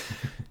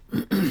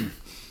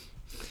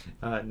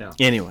 No.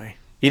 Anyway,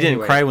 you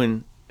didn't cry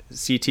when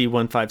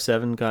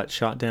CT-157 got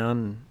shot down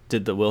and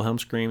did the Wilhelm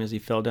scream as he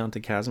fell down to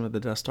chasm of the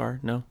Death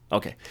Star? No?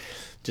 Okay.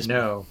 Just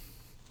no.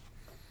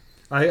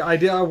 I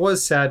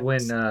was sad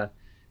when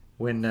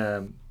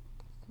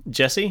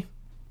Jesse?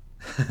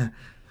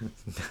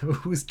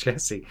 Who's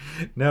Jesse?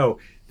 No,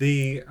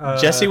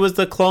 Jesse was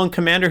the clone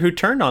commander who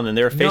turned on them.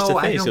 They were face to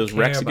face. It was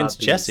Rex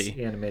against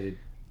Jesse. Animated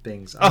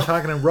things. I'm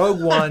talking to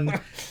Rogue One,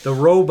 the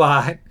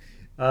robot.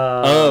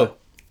 K2.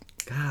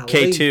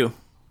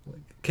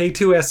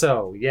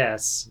 K2SO.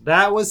 Yes,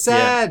 that was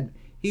sad.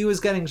 Yeah. He was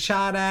getting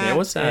shot at. Yeah, it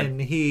was sad.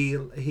 And he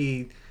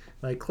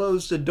like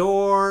closed the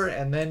door,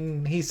 and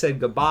then he said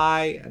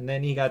goodbye, and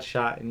then he got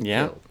shot and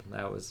killed.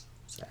 That was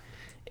sad.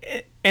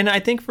 And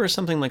I think for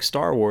something like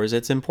Star Wars,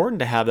 it's important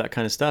to have that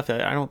kind of stuff.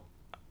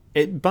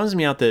 It bums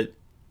me out that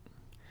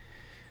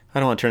I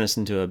don't want to turn this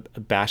into a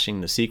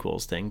bashing the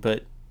sequels thing,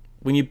 but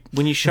when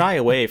you shy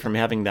away from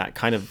having that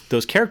kind of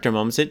those character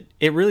moments, it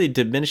really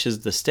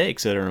diminishes the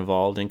stakes that are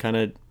involved and kind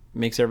of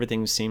makes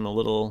everything seem a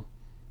little,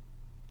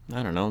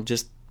 I don't know,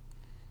 just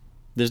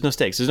there's no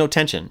stakes, there's no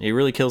tension. It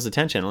really kills the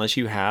tension unless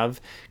you have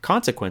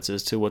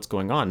consequences to what's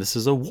going on. This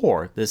is a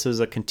war. This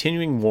is a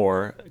continuing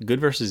war, good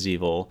versus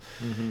evil.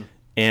 Mm-hmm.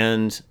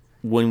 And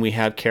when we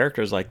have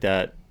characters like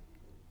that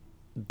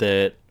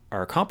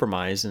are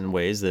compromised in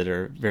ways that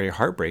are very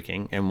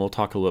heartbreaking, and we'll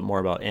talk a little bit more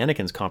about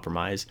Anakin's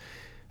compromise,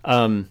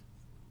 that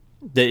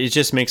it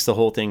just makes the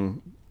whole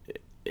thing,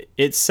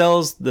 it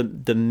sells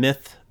the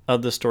myth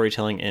of the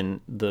storytelling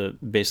and the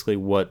basically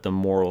what the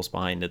morals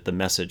behind it, the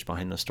message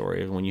behind the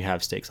story. When you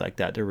have stakes like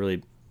that, they're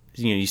really,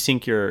 you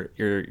sink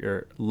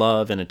your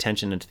love and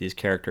attention into these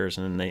characters,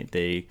 and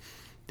they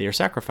are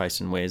sacrificed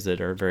in ways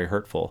that are very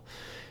hurtful,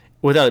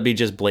 without it be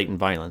just blatant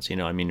violence.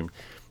 I mean,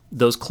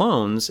 those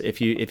clones,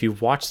 if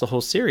you've watched the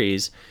whole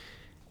series,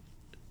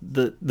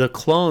 the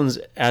clones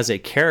as a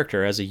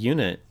character, as a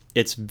unit,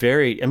 it's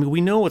very, I mean,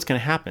 we know what's going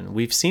to happen.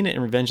 We've seen it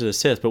in Revenge of the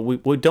Sith, but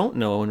we don't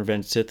know in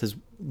Revenge of the Sith is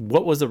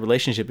what was the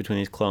relationship between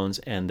these clones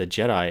and the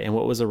Jedi, and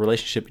what was the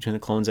relationship between the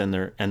clones and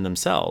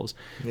themselves.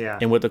 Yeah.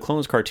 And what the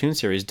Clones cartoon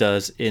series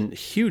does in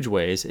huge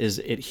ways is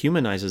it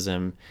humanizes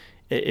them.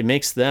 It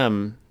makes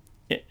them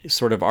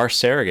sort of our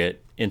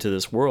surrogate into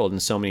this world in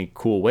so many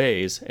cool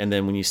ways. And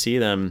then when you see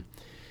them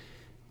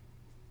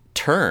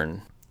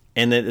turn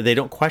and they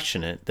don't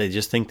question it, they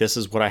just think this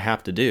is what I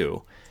have to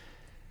do.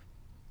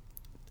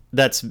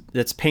 That's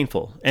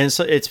painful. And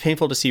so it's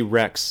painful to see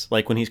Rex,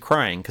 like when he's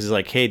crying, because he's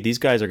like, hey, these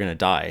guys are going to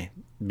die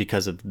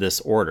because of this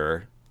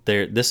order.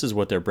 This is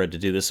what they're bred to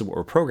do. This is what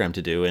we're programmed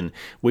to do. And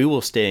we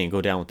will stay and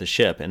go down with the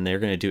ship, and they're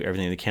going to do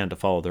everything they can to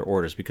follow their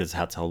orders because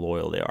that's how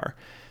loyal they are.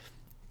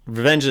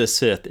 Revenge of the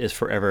Sith is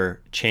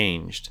forever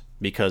changed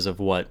because of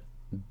what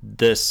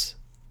this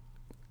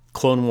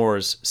Clone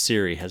Wars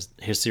series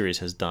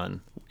has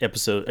done.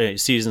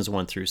 Seasons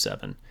 1 through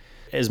 7.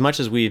 As much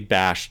as we've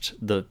bashed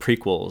the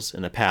prequels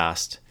in the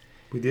past,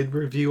 we did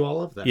review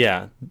all of them.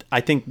 Yeah,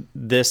 I think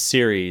this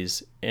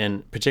series,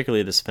 and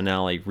particularly this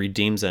finale,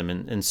 redeems them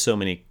in so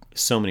many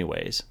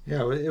ways.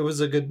 Yeah, it was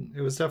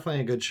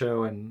definitely a good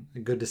show, and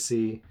good to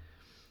see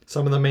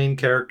some of the main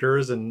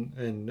characters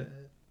and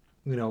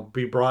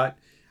be brought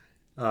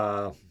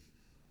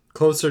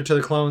closer to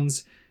the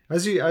clones.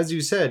 As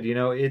you said,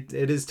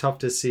 it is tough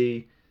to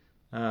see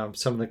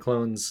some of the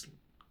clones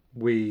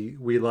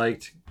we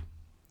liked,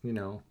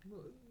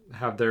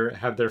 have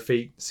their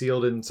fate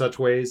sealed in such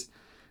ways.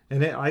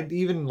 And I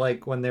even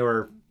like when they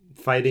were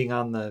fighting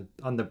on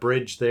the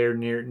bridge there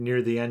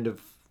near the end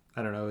of,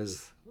 I don't know,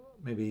 is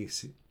maybe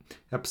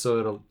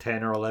episode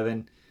 10 or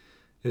 11.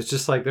 It's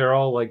just like they're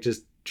all like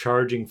just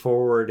charging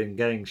forward and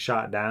getting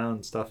shot down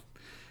and stuff.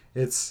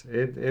 It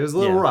was a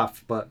little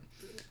rough, but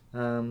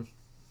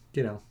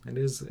you know, it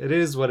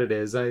is what it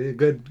is. A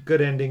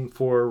good ending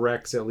for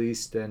Rex at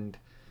least, and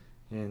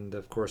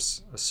of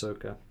course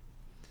Ahsoka.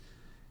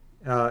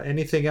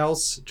 Anything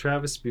else,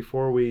 Travis,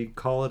 before we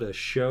call it a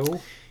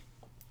show?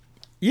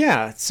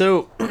 Yeah,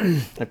 so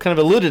I've kind of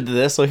alluded to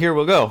this, so here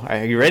we'll go.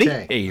 Are you ready?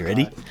 Okay. Are you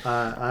ready?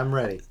 I'm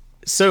ready.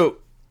 So,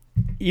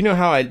 you know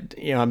how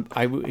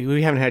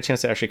we haven't had a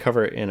chance to actually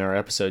cover it in our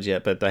episodes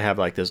yet, but I have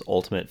like this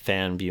ultimate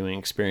fan viewing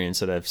experience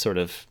that I've sort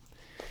of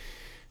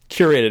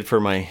curated for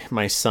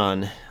my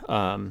son.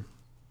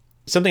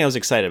 Something I was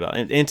excited about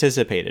and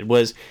anticipated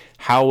was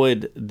how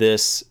would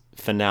this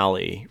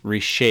finale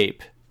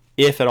reshape,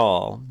 if at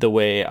all, the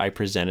way I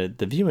presented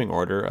the viewing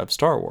order of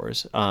Star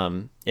Wars.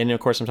 And of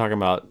course, I'm talking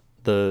about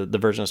the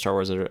version of Star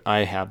Wars that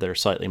I have that are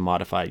slightly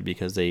modified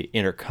because they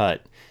intercut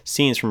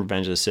scenes from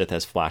Revenge of the Sith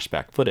as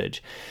flashback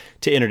footage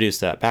to introduce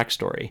that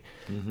backstory.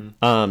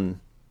 Mm-hmm.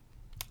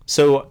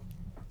 So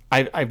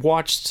I've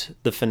watched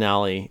the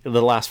finale,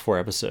 the last 4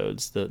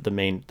 episodes,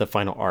 the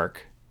final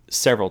arc,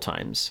 several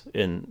times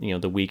in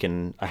the week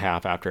and a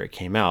half after it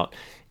came out,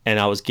 and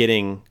I was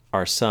getting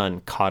our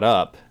son caught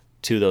up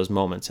to those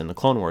moments in the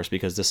Clone Wars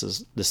because this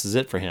is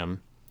it for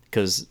him.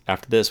 Because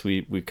after this,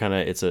 we kind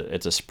of it's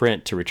a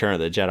sprint to Return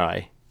of the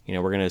Jedi.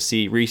 We're gonna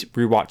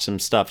rewatch some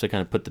stuff to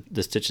kind of put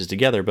the stitches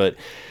together. But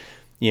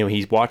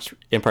he's watched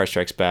Empire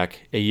Strikes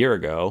Back a year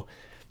ago,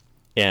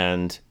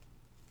 and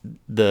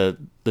the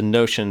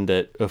notion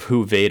of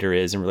who Vader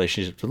is in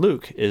relationship to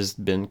Luke has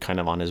been kind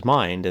of on his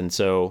mind, and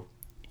so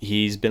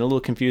he's been a little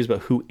confused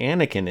about who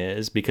Anakin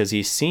is because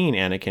he's seen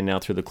Anakin now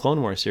through the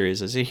Clone Wars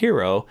series as a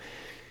hero,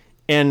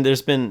 and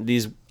there's been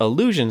these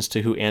allusions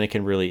to who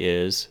Anakin really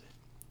is.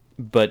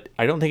 But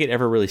I don't think it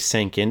ever really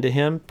sank into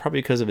him, probably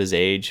because of his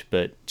age.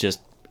 But just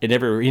he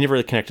never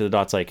really connected the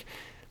dots. Like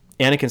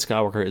Anakin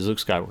Skywalker is Luke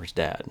Skywalker's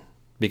dad,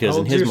 because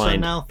in his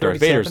mind, Darth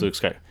Vader is Luke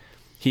Skywalker.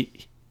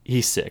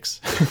 He's 6.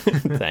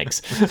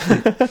 Thanks.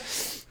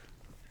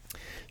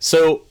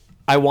 So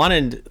I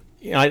wanted,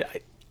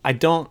 I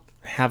don't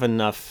have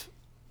enough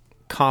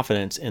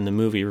confidence in the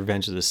movie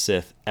Revenge of the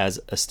Sith as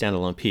a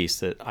standalone piece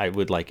that I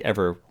would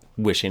ever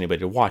wish anybody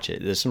to watch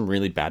it. There's some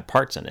really bad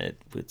parts in it.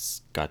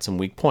 It's got some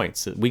weak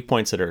points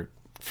that are,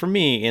 for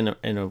me, in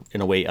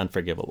a way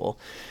unforgivable.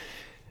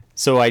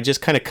 So I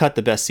just kind of cut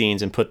the best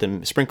scenes and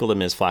sprinkled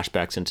them as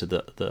flashbacks into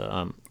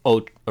the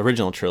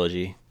original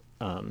trilogy.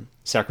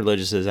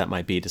 Sacrilegious as that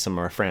might be to some of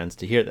our fans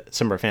to hear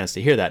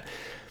that.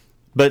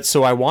 But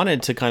so I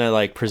wanted to kind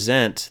of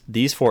present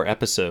these 4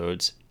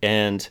 episodes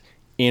and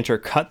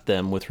intercut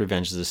them with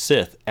Revenge of the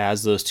Sith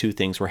as those two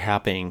things were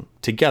happening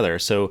together.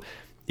 So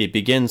it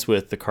begins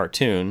with the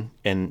cartoon,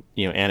 and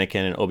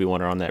Anakin and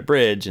Obi-Wan are on that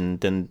bridge, and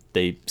then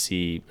they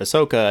see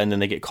Ahsoka, and then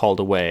they get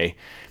called away,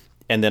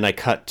 and then I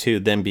cut to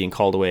them being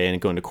called away and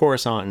going to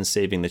Coruscant and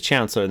saving the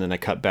Chancellor, and then I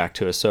cut back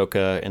to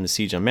Ahsoka and the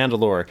siege on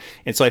Mandalore,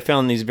 and so I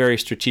found these very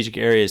strategic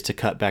areas to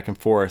cut back and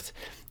forth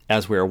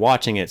as we were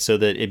watching it, so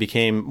that it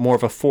became more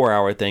of a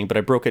 4-hour thing. But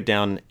I broke it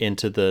down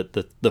into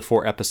the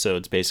 4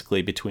 episodes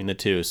basically between the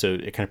two, so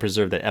it kind of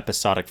preserved that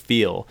episodic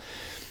feel,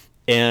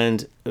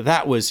 and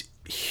that was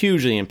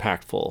hugely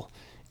impactful.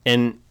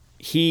 And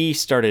he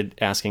started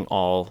asking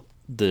all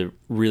the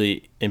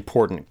really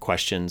important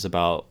questions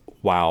about,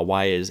 wow,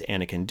 why is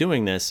Anakin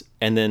doing this?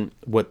 And then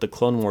what the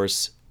Clone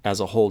Wars as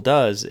a whole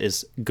does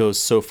is goes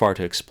so far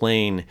to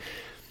explain.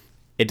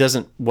 It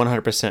doesn't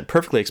 100%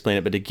 perfectly explain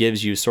it, but it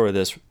gives you sort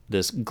of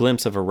this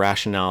glimpse of a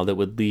rationale that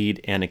would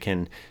lead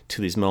Anakin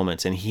to these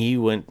moments. And he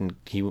went and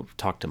he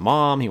talked to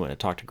Mom, he went to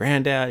talk to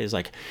Granddad. He's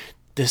like,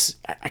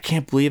 I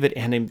can't believe it.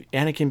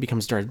 Anakin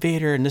becomes Darth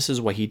Vader, and this is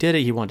why he did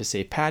it. He wanted to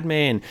save Padme,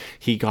 and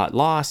he got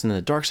lost, and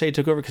the dark side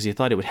took over because he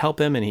thought it would help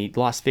him, and he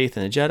lost faith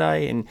in the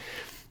Jedi. And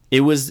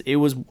it was.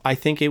 I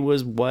think it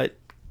was what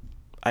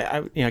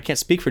I can't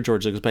speak for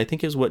George Lucas, but I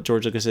think it was what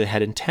George Lucas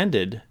had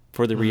intended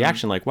for the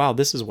reaction. Like, wow,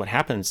 this is what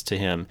happens to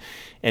him,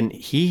 and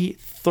he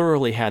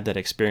thoroughly had that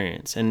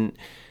experience. And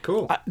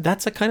cool.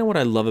 That's kind of what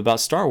I love about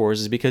Star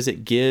Wars, is because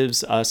it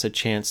gives us a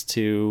chance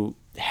to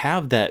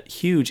have that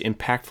huge,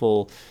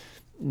 impactful,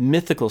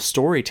 mythical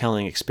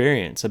storytelling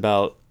experience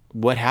about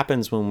what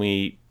happens when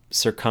we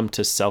succumb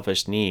to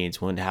selfish needs,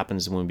 what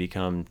happens when we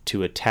become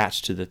too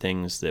attached to the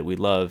things that we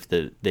love,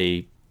 that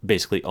they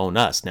basically own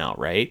us now,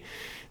 right?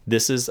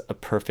 This is a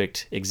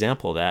perfect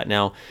example of that.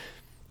 Now,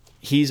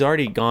 he's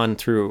already gone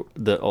through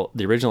the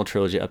original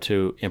trilogy up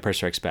to Empire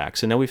Strikes Back.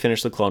 So now we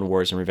finished the Clone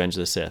Wars and Revenge of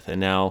the Sith, and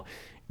now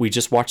we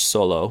just watched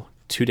Solo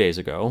 2 days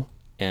ago,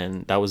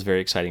 and that was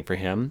very exciting for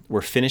him.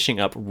 We're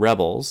finishing up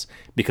Rebels,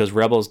 because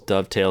Rebels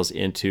dovetails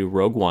into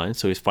Rogue One,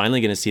 so he's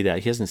finally going to see that.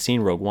 He hasn't seen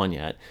Rogue One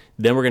yet.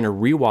 Then we're going to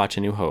rewatch A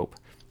New Hope,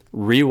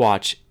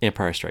 rewatch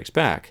Empire Strikes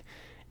Back,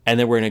 and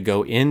then we're going to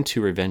go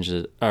into Return of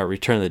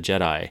the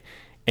Jedi,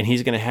 and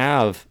he's going to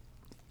have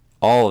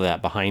all of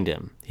that behind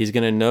him. He's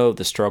going to know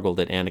the struggle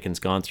that Anakin's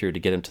gone through to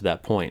get him to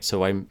that point.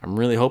 So I'm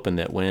really hoping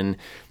that when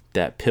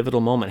that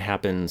pivotal moment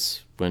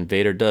happens, when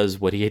Vader does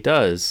what he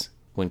does,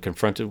 when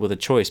confronted with a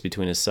choice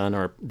between his son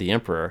or the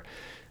Emperor,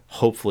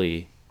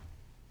 hopefully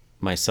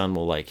my son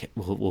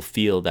will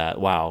feel that,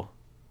 wow,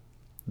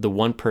 the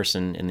one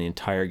person in the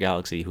entire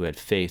galaxy who had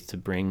faith to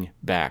bring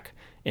back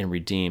and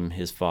redeem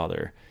his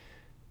father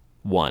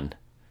won.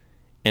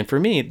 And for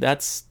me,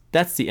 that's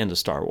the end of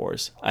Star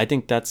Wars. I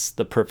think that's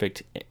the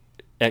perfect.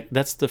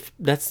 That's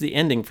the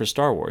ending for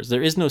Star Wars.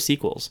 There is no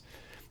sequels.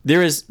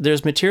 There's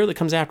material that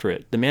comes after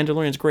it. The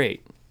Mandalorian's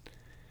great,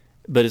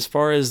 but as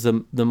far as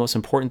the most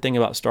important thing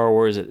about Star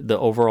Wars, the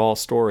overall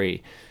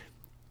story,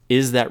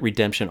 is that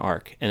redemption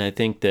arc. And I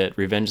think that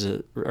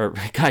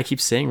I keep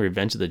saying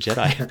Revenge of the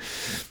Jedi,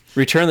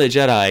 Return of the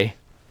Jedi,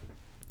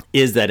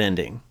 is that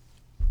ending.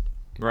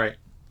 Right.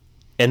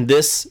 And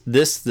this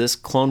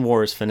Clone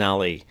Wars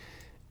finale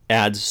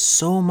adds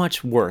so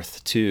much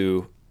worth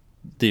to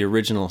the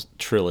original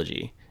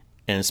trilogy,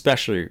 and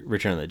especially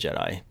Return of the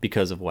Jedi,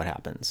 because of what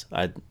happens.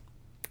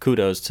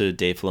 Kudos to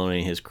Dave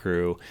Filoni, his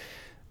crew,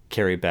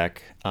 Carrie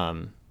Beck.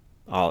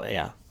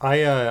 Yeah.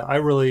 I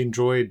really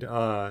enjoyed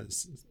a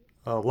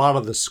lot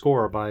of the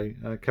score by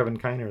Kevin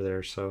Kiner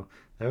there, so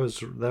that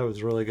was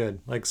really good.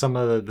 Like some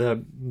of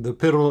the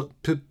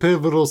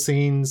pivotal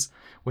scenes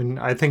when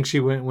I think she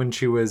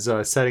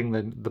was setting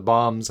the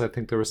bombs. I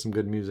think there was some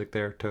good music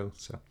there too.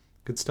 So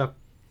good stuff.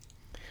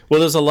 Well,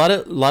 there's a lot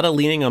of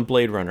leaning on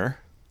Blade Runner.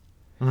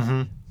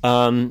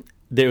 Mm-hmm.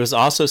 There was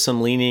also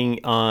some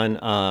leaning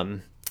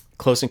on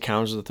Close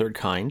Encounters of the Third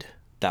Kind.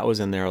 That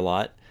was in there a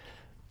lot.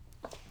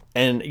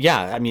 And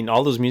yeah, I mean,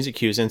 all those music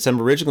cues and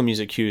some original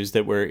music cues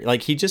that were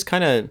like, he just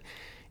kind of,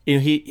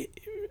 he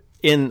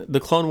in the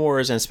Clone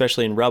Wars and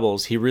especially in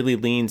Rebels, he really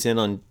leans in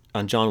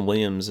on John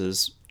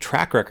Williams's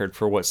track record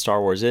for what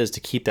Star Wars is to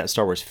keep that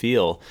Star Wars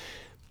feel.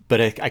 But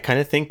I kind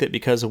of think that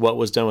because of what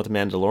was done with The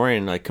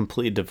Mandalorian, like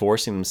completely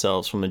divorcing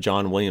themselves from the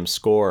John Williams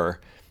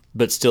score,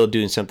 but still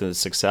doing something that's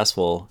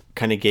successful,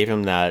 kind of gave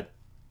him and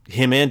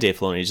Dave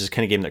Filoni just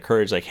kind of gave him that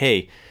courage. Like,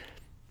 hey,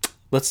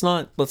 let's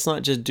not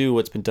just do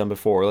what's been done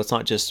before. Let's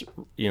not just,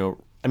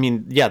 I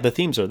mean, yeah, the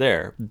themes are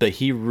there, but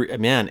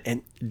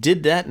and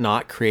did that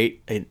not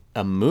create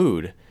a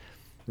mood?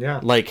 Yeah,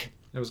 like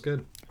it was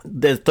good.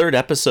 The third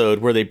episode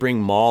where they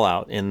bring Maul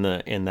out in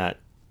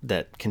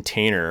that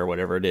container or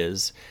whatever it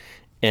is.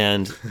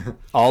 And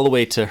all the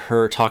way to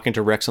her talking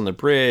to Rex on the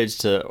bridge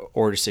to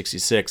Order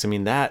 66. I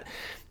mean, that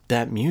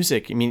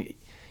music, I mean,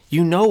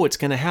 you know what's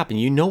going to happen.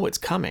 You know what's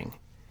coming.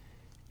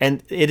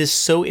 And it is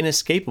so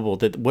inescapable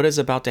that what is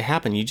about to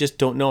happen, you just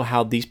don't know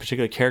how these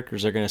particular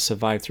characters are going to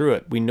survive through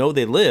it. We know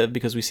they live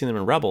because we've seen them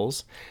in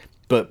Rebels.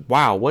 But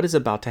wow, what is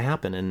about to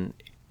happen? And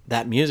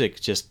that music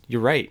just, you're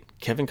right.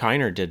 Kevin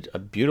Kiner did a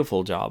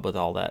beautiful job with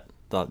all the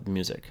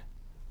music.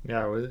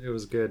 Yeah, it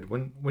was good.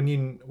 When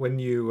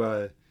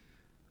you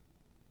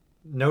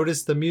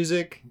notice the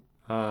music,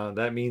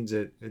 that means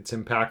it's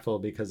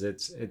impactful because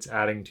it's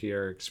adding to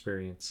your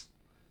experience.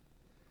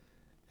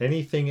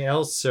 Anything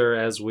else, sir,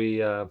 as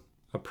we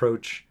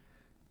approach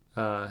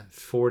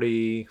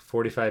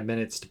 45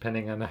 minutes,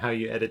 depending on how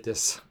you edit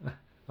this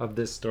of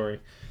this story?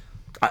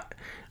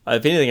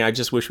 If anything, I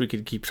just wish we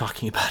could keep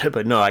talking about it,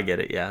 but no, I get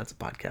it. Yeah, it's a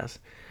podcast.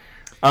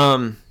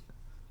 I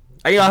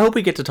hope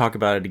we get to talk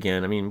about it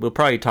again. I mean, we'll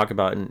probably talk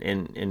about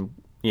in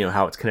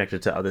how it's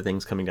connected to other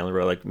things coming down the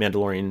road, like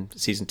Mandalorian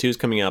season 2 is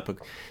coming up.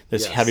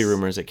 There's heavy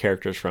rumors that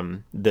characters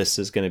from this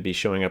is going to be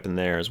showing up in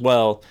there as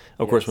well.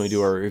 Of course, when we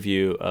do our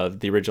review of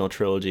the original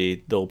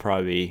trilogy, there'll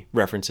probably be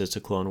references to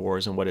Clone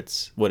Wars and what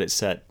it's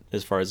set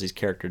as far as these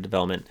character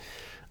development.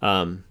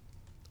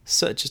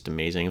 So it's just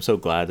amazing. I'm so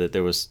glad that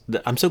there's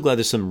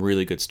some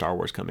really good Star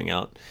Wars coming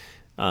out.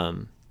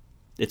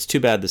 It's too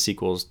bad the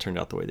sequels turned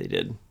out the way they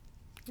did.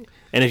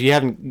 And if you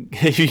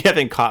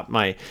haven't caught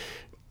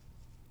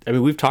I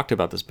mean, we've talked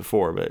about this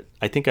before, but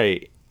I think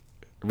I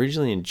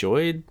originally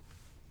enjoyed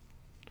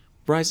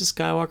Rise of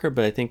Skywalker,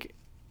 but I think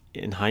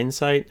in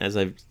hindsight, as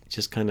I've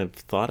just kind of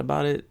thought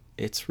about it,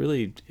 it's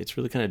really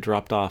kind of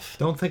dropped off.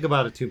 Don't think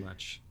about it too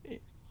much.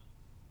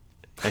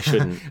 I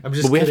shouldn't. I'm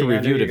just but we kidding.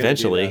 have to review it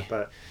eventually.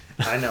 But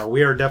I know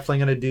we are definitely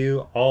going to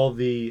do all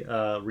the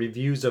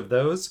reviews of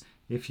those.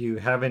 If you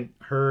haven't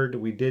heard,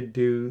 we did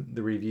do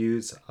the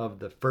reviews of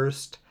the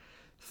first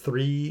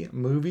 3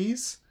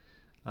 movies.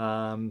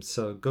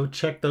 So go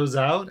check those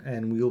out,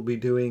 and we'll be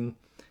doing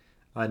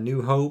A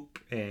New Hope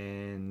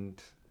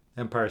and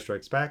Empire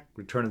Strikes Back,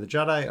 Return of the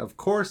Jedi. Of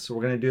course,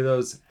 we're going to do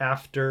those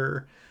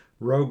after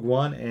Rogue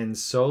One and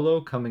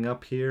Solo coming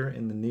up here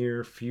in the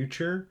near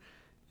future.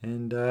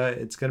 And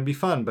it's going to be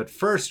fun. But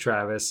first,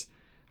 Travis,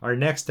 our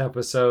next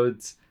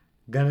episode's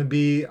going to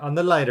be on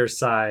the lighter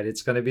side.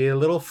 It's going to be a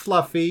little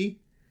fluffy,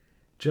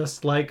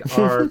 just like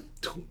our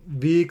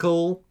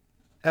vehicle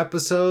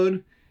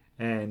episode.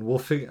 And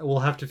we'll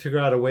have to figure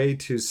out a way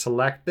to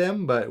select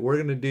them, but we're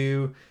going to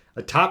do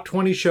a top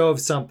 20 show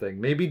of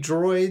something. Maybe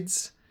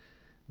droids,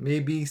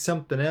 maybe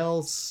something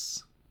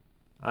else.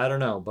 I don't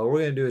know, but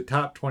we're going to do a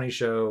top 20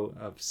 show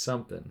of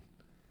something.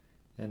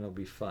 and it'll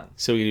be fun.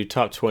 So we do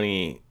top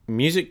 20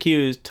 music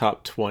cues,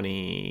 top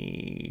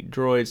 20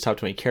 droids, top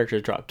 20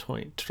 characters, top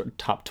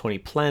 20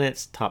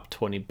 planets, top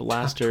 20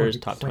 blasters,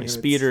 top 20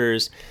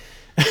 speeders.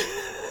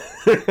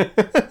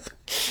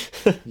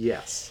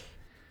 Yes.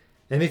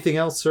 Anything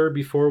else, sir,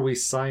 before we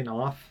sign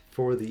off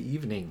for the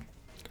evening?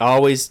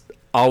 Always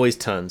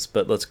tons,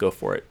 but let's go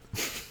for it.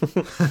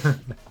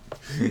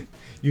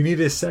 You need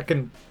a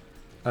second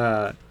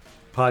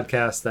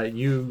podcast that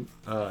you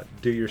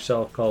do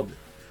yourself called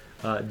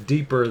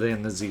Deeper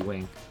Than the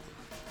Z-Wing.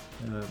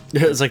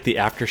 It's like the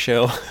after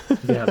show.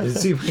 Yeah, the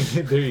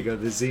Z-Wing. There you go,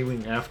 the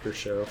Z-Wing after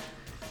show.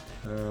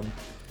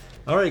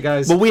 All right,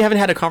 guys. Well, we haven't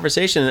had a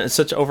conversation in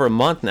such over a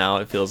month now.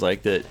 It feels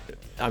like that.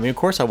 I mean, of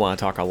course, I want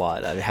to talk a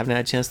lot. I haven't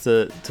had a chance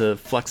to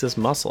flex this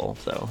muscle,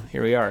 so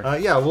here we are.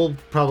 Yeah, we'll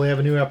probably have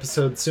a new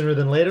episode sooner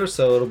than later,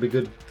 so it'll be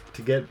good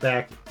to get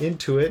back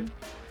into it.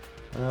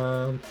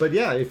 But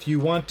yeah, if you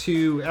want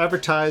to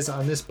advertise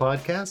on this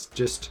podcast,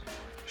 just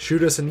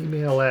shoot us an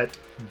email at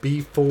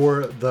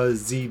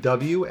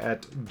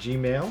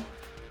b4thezw@gmail.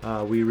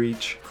 We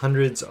reach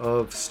hundreds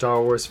of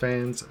Star Wars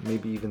fans,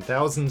 maybe even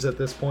thousands at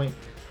this point.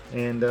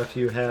 And if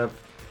you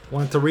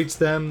want to reach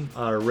them,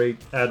 our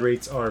ad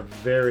rates are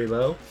very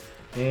low.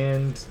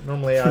 And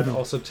normally I'd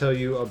also tell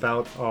you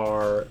about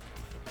our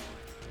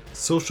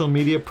social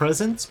media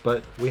presence,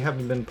 but we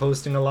haven't been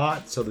posting a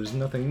lot, so there's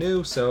nothing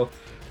new. So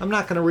I'm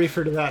not going to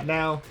refer to that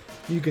now.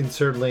 You can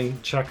certainly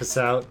check us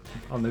out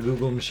on the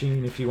Google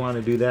machine if you want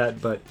to do that,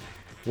 but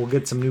we'll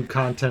get some new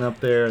content up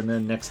there, and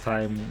then next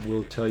time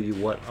we'll tell you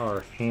what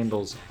our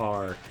handles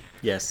are.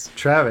 Yes.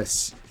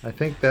 Travis, I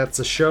think that's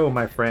a show,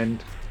 my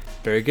friend.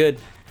 Very good.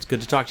 It's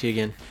good to talk to you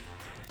again.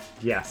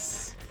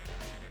 Yes.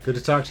 Good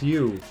to talk to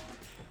you.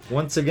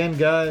 Once again,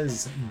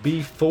 guys,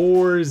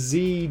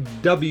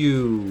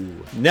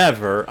 B4ZW.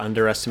 Never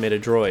underestimate a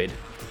droid.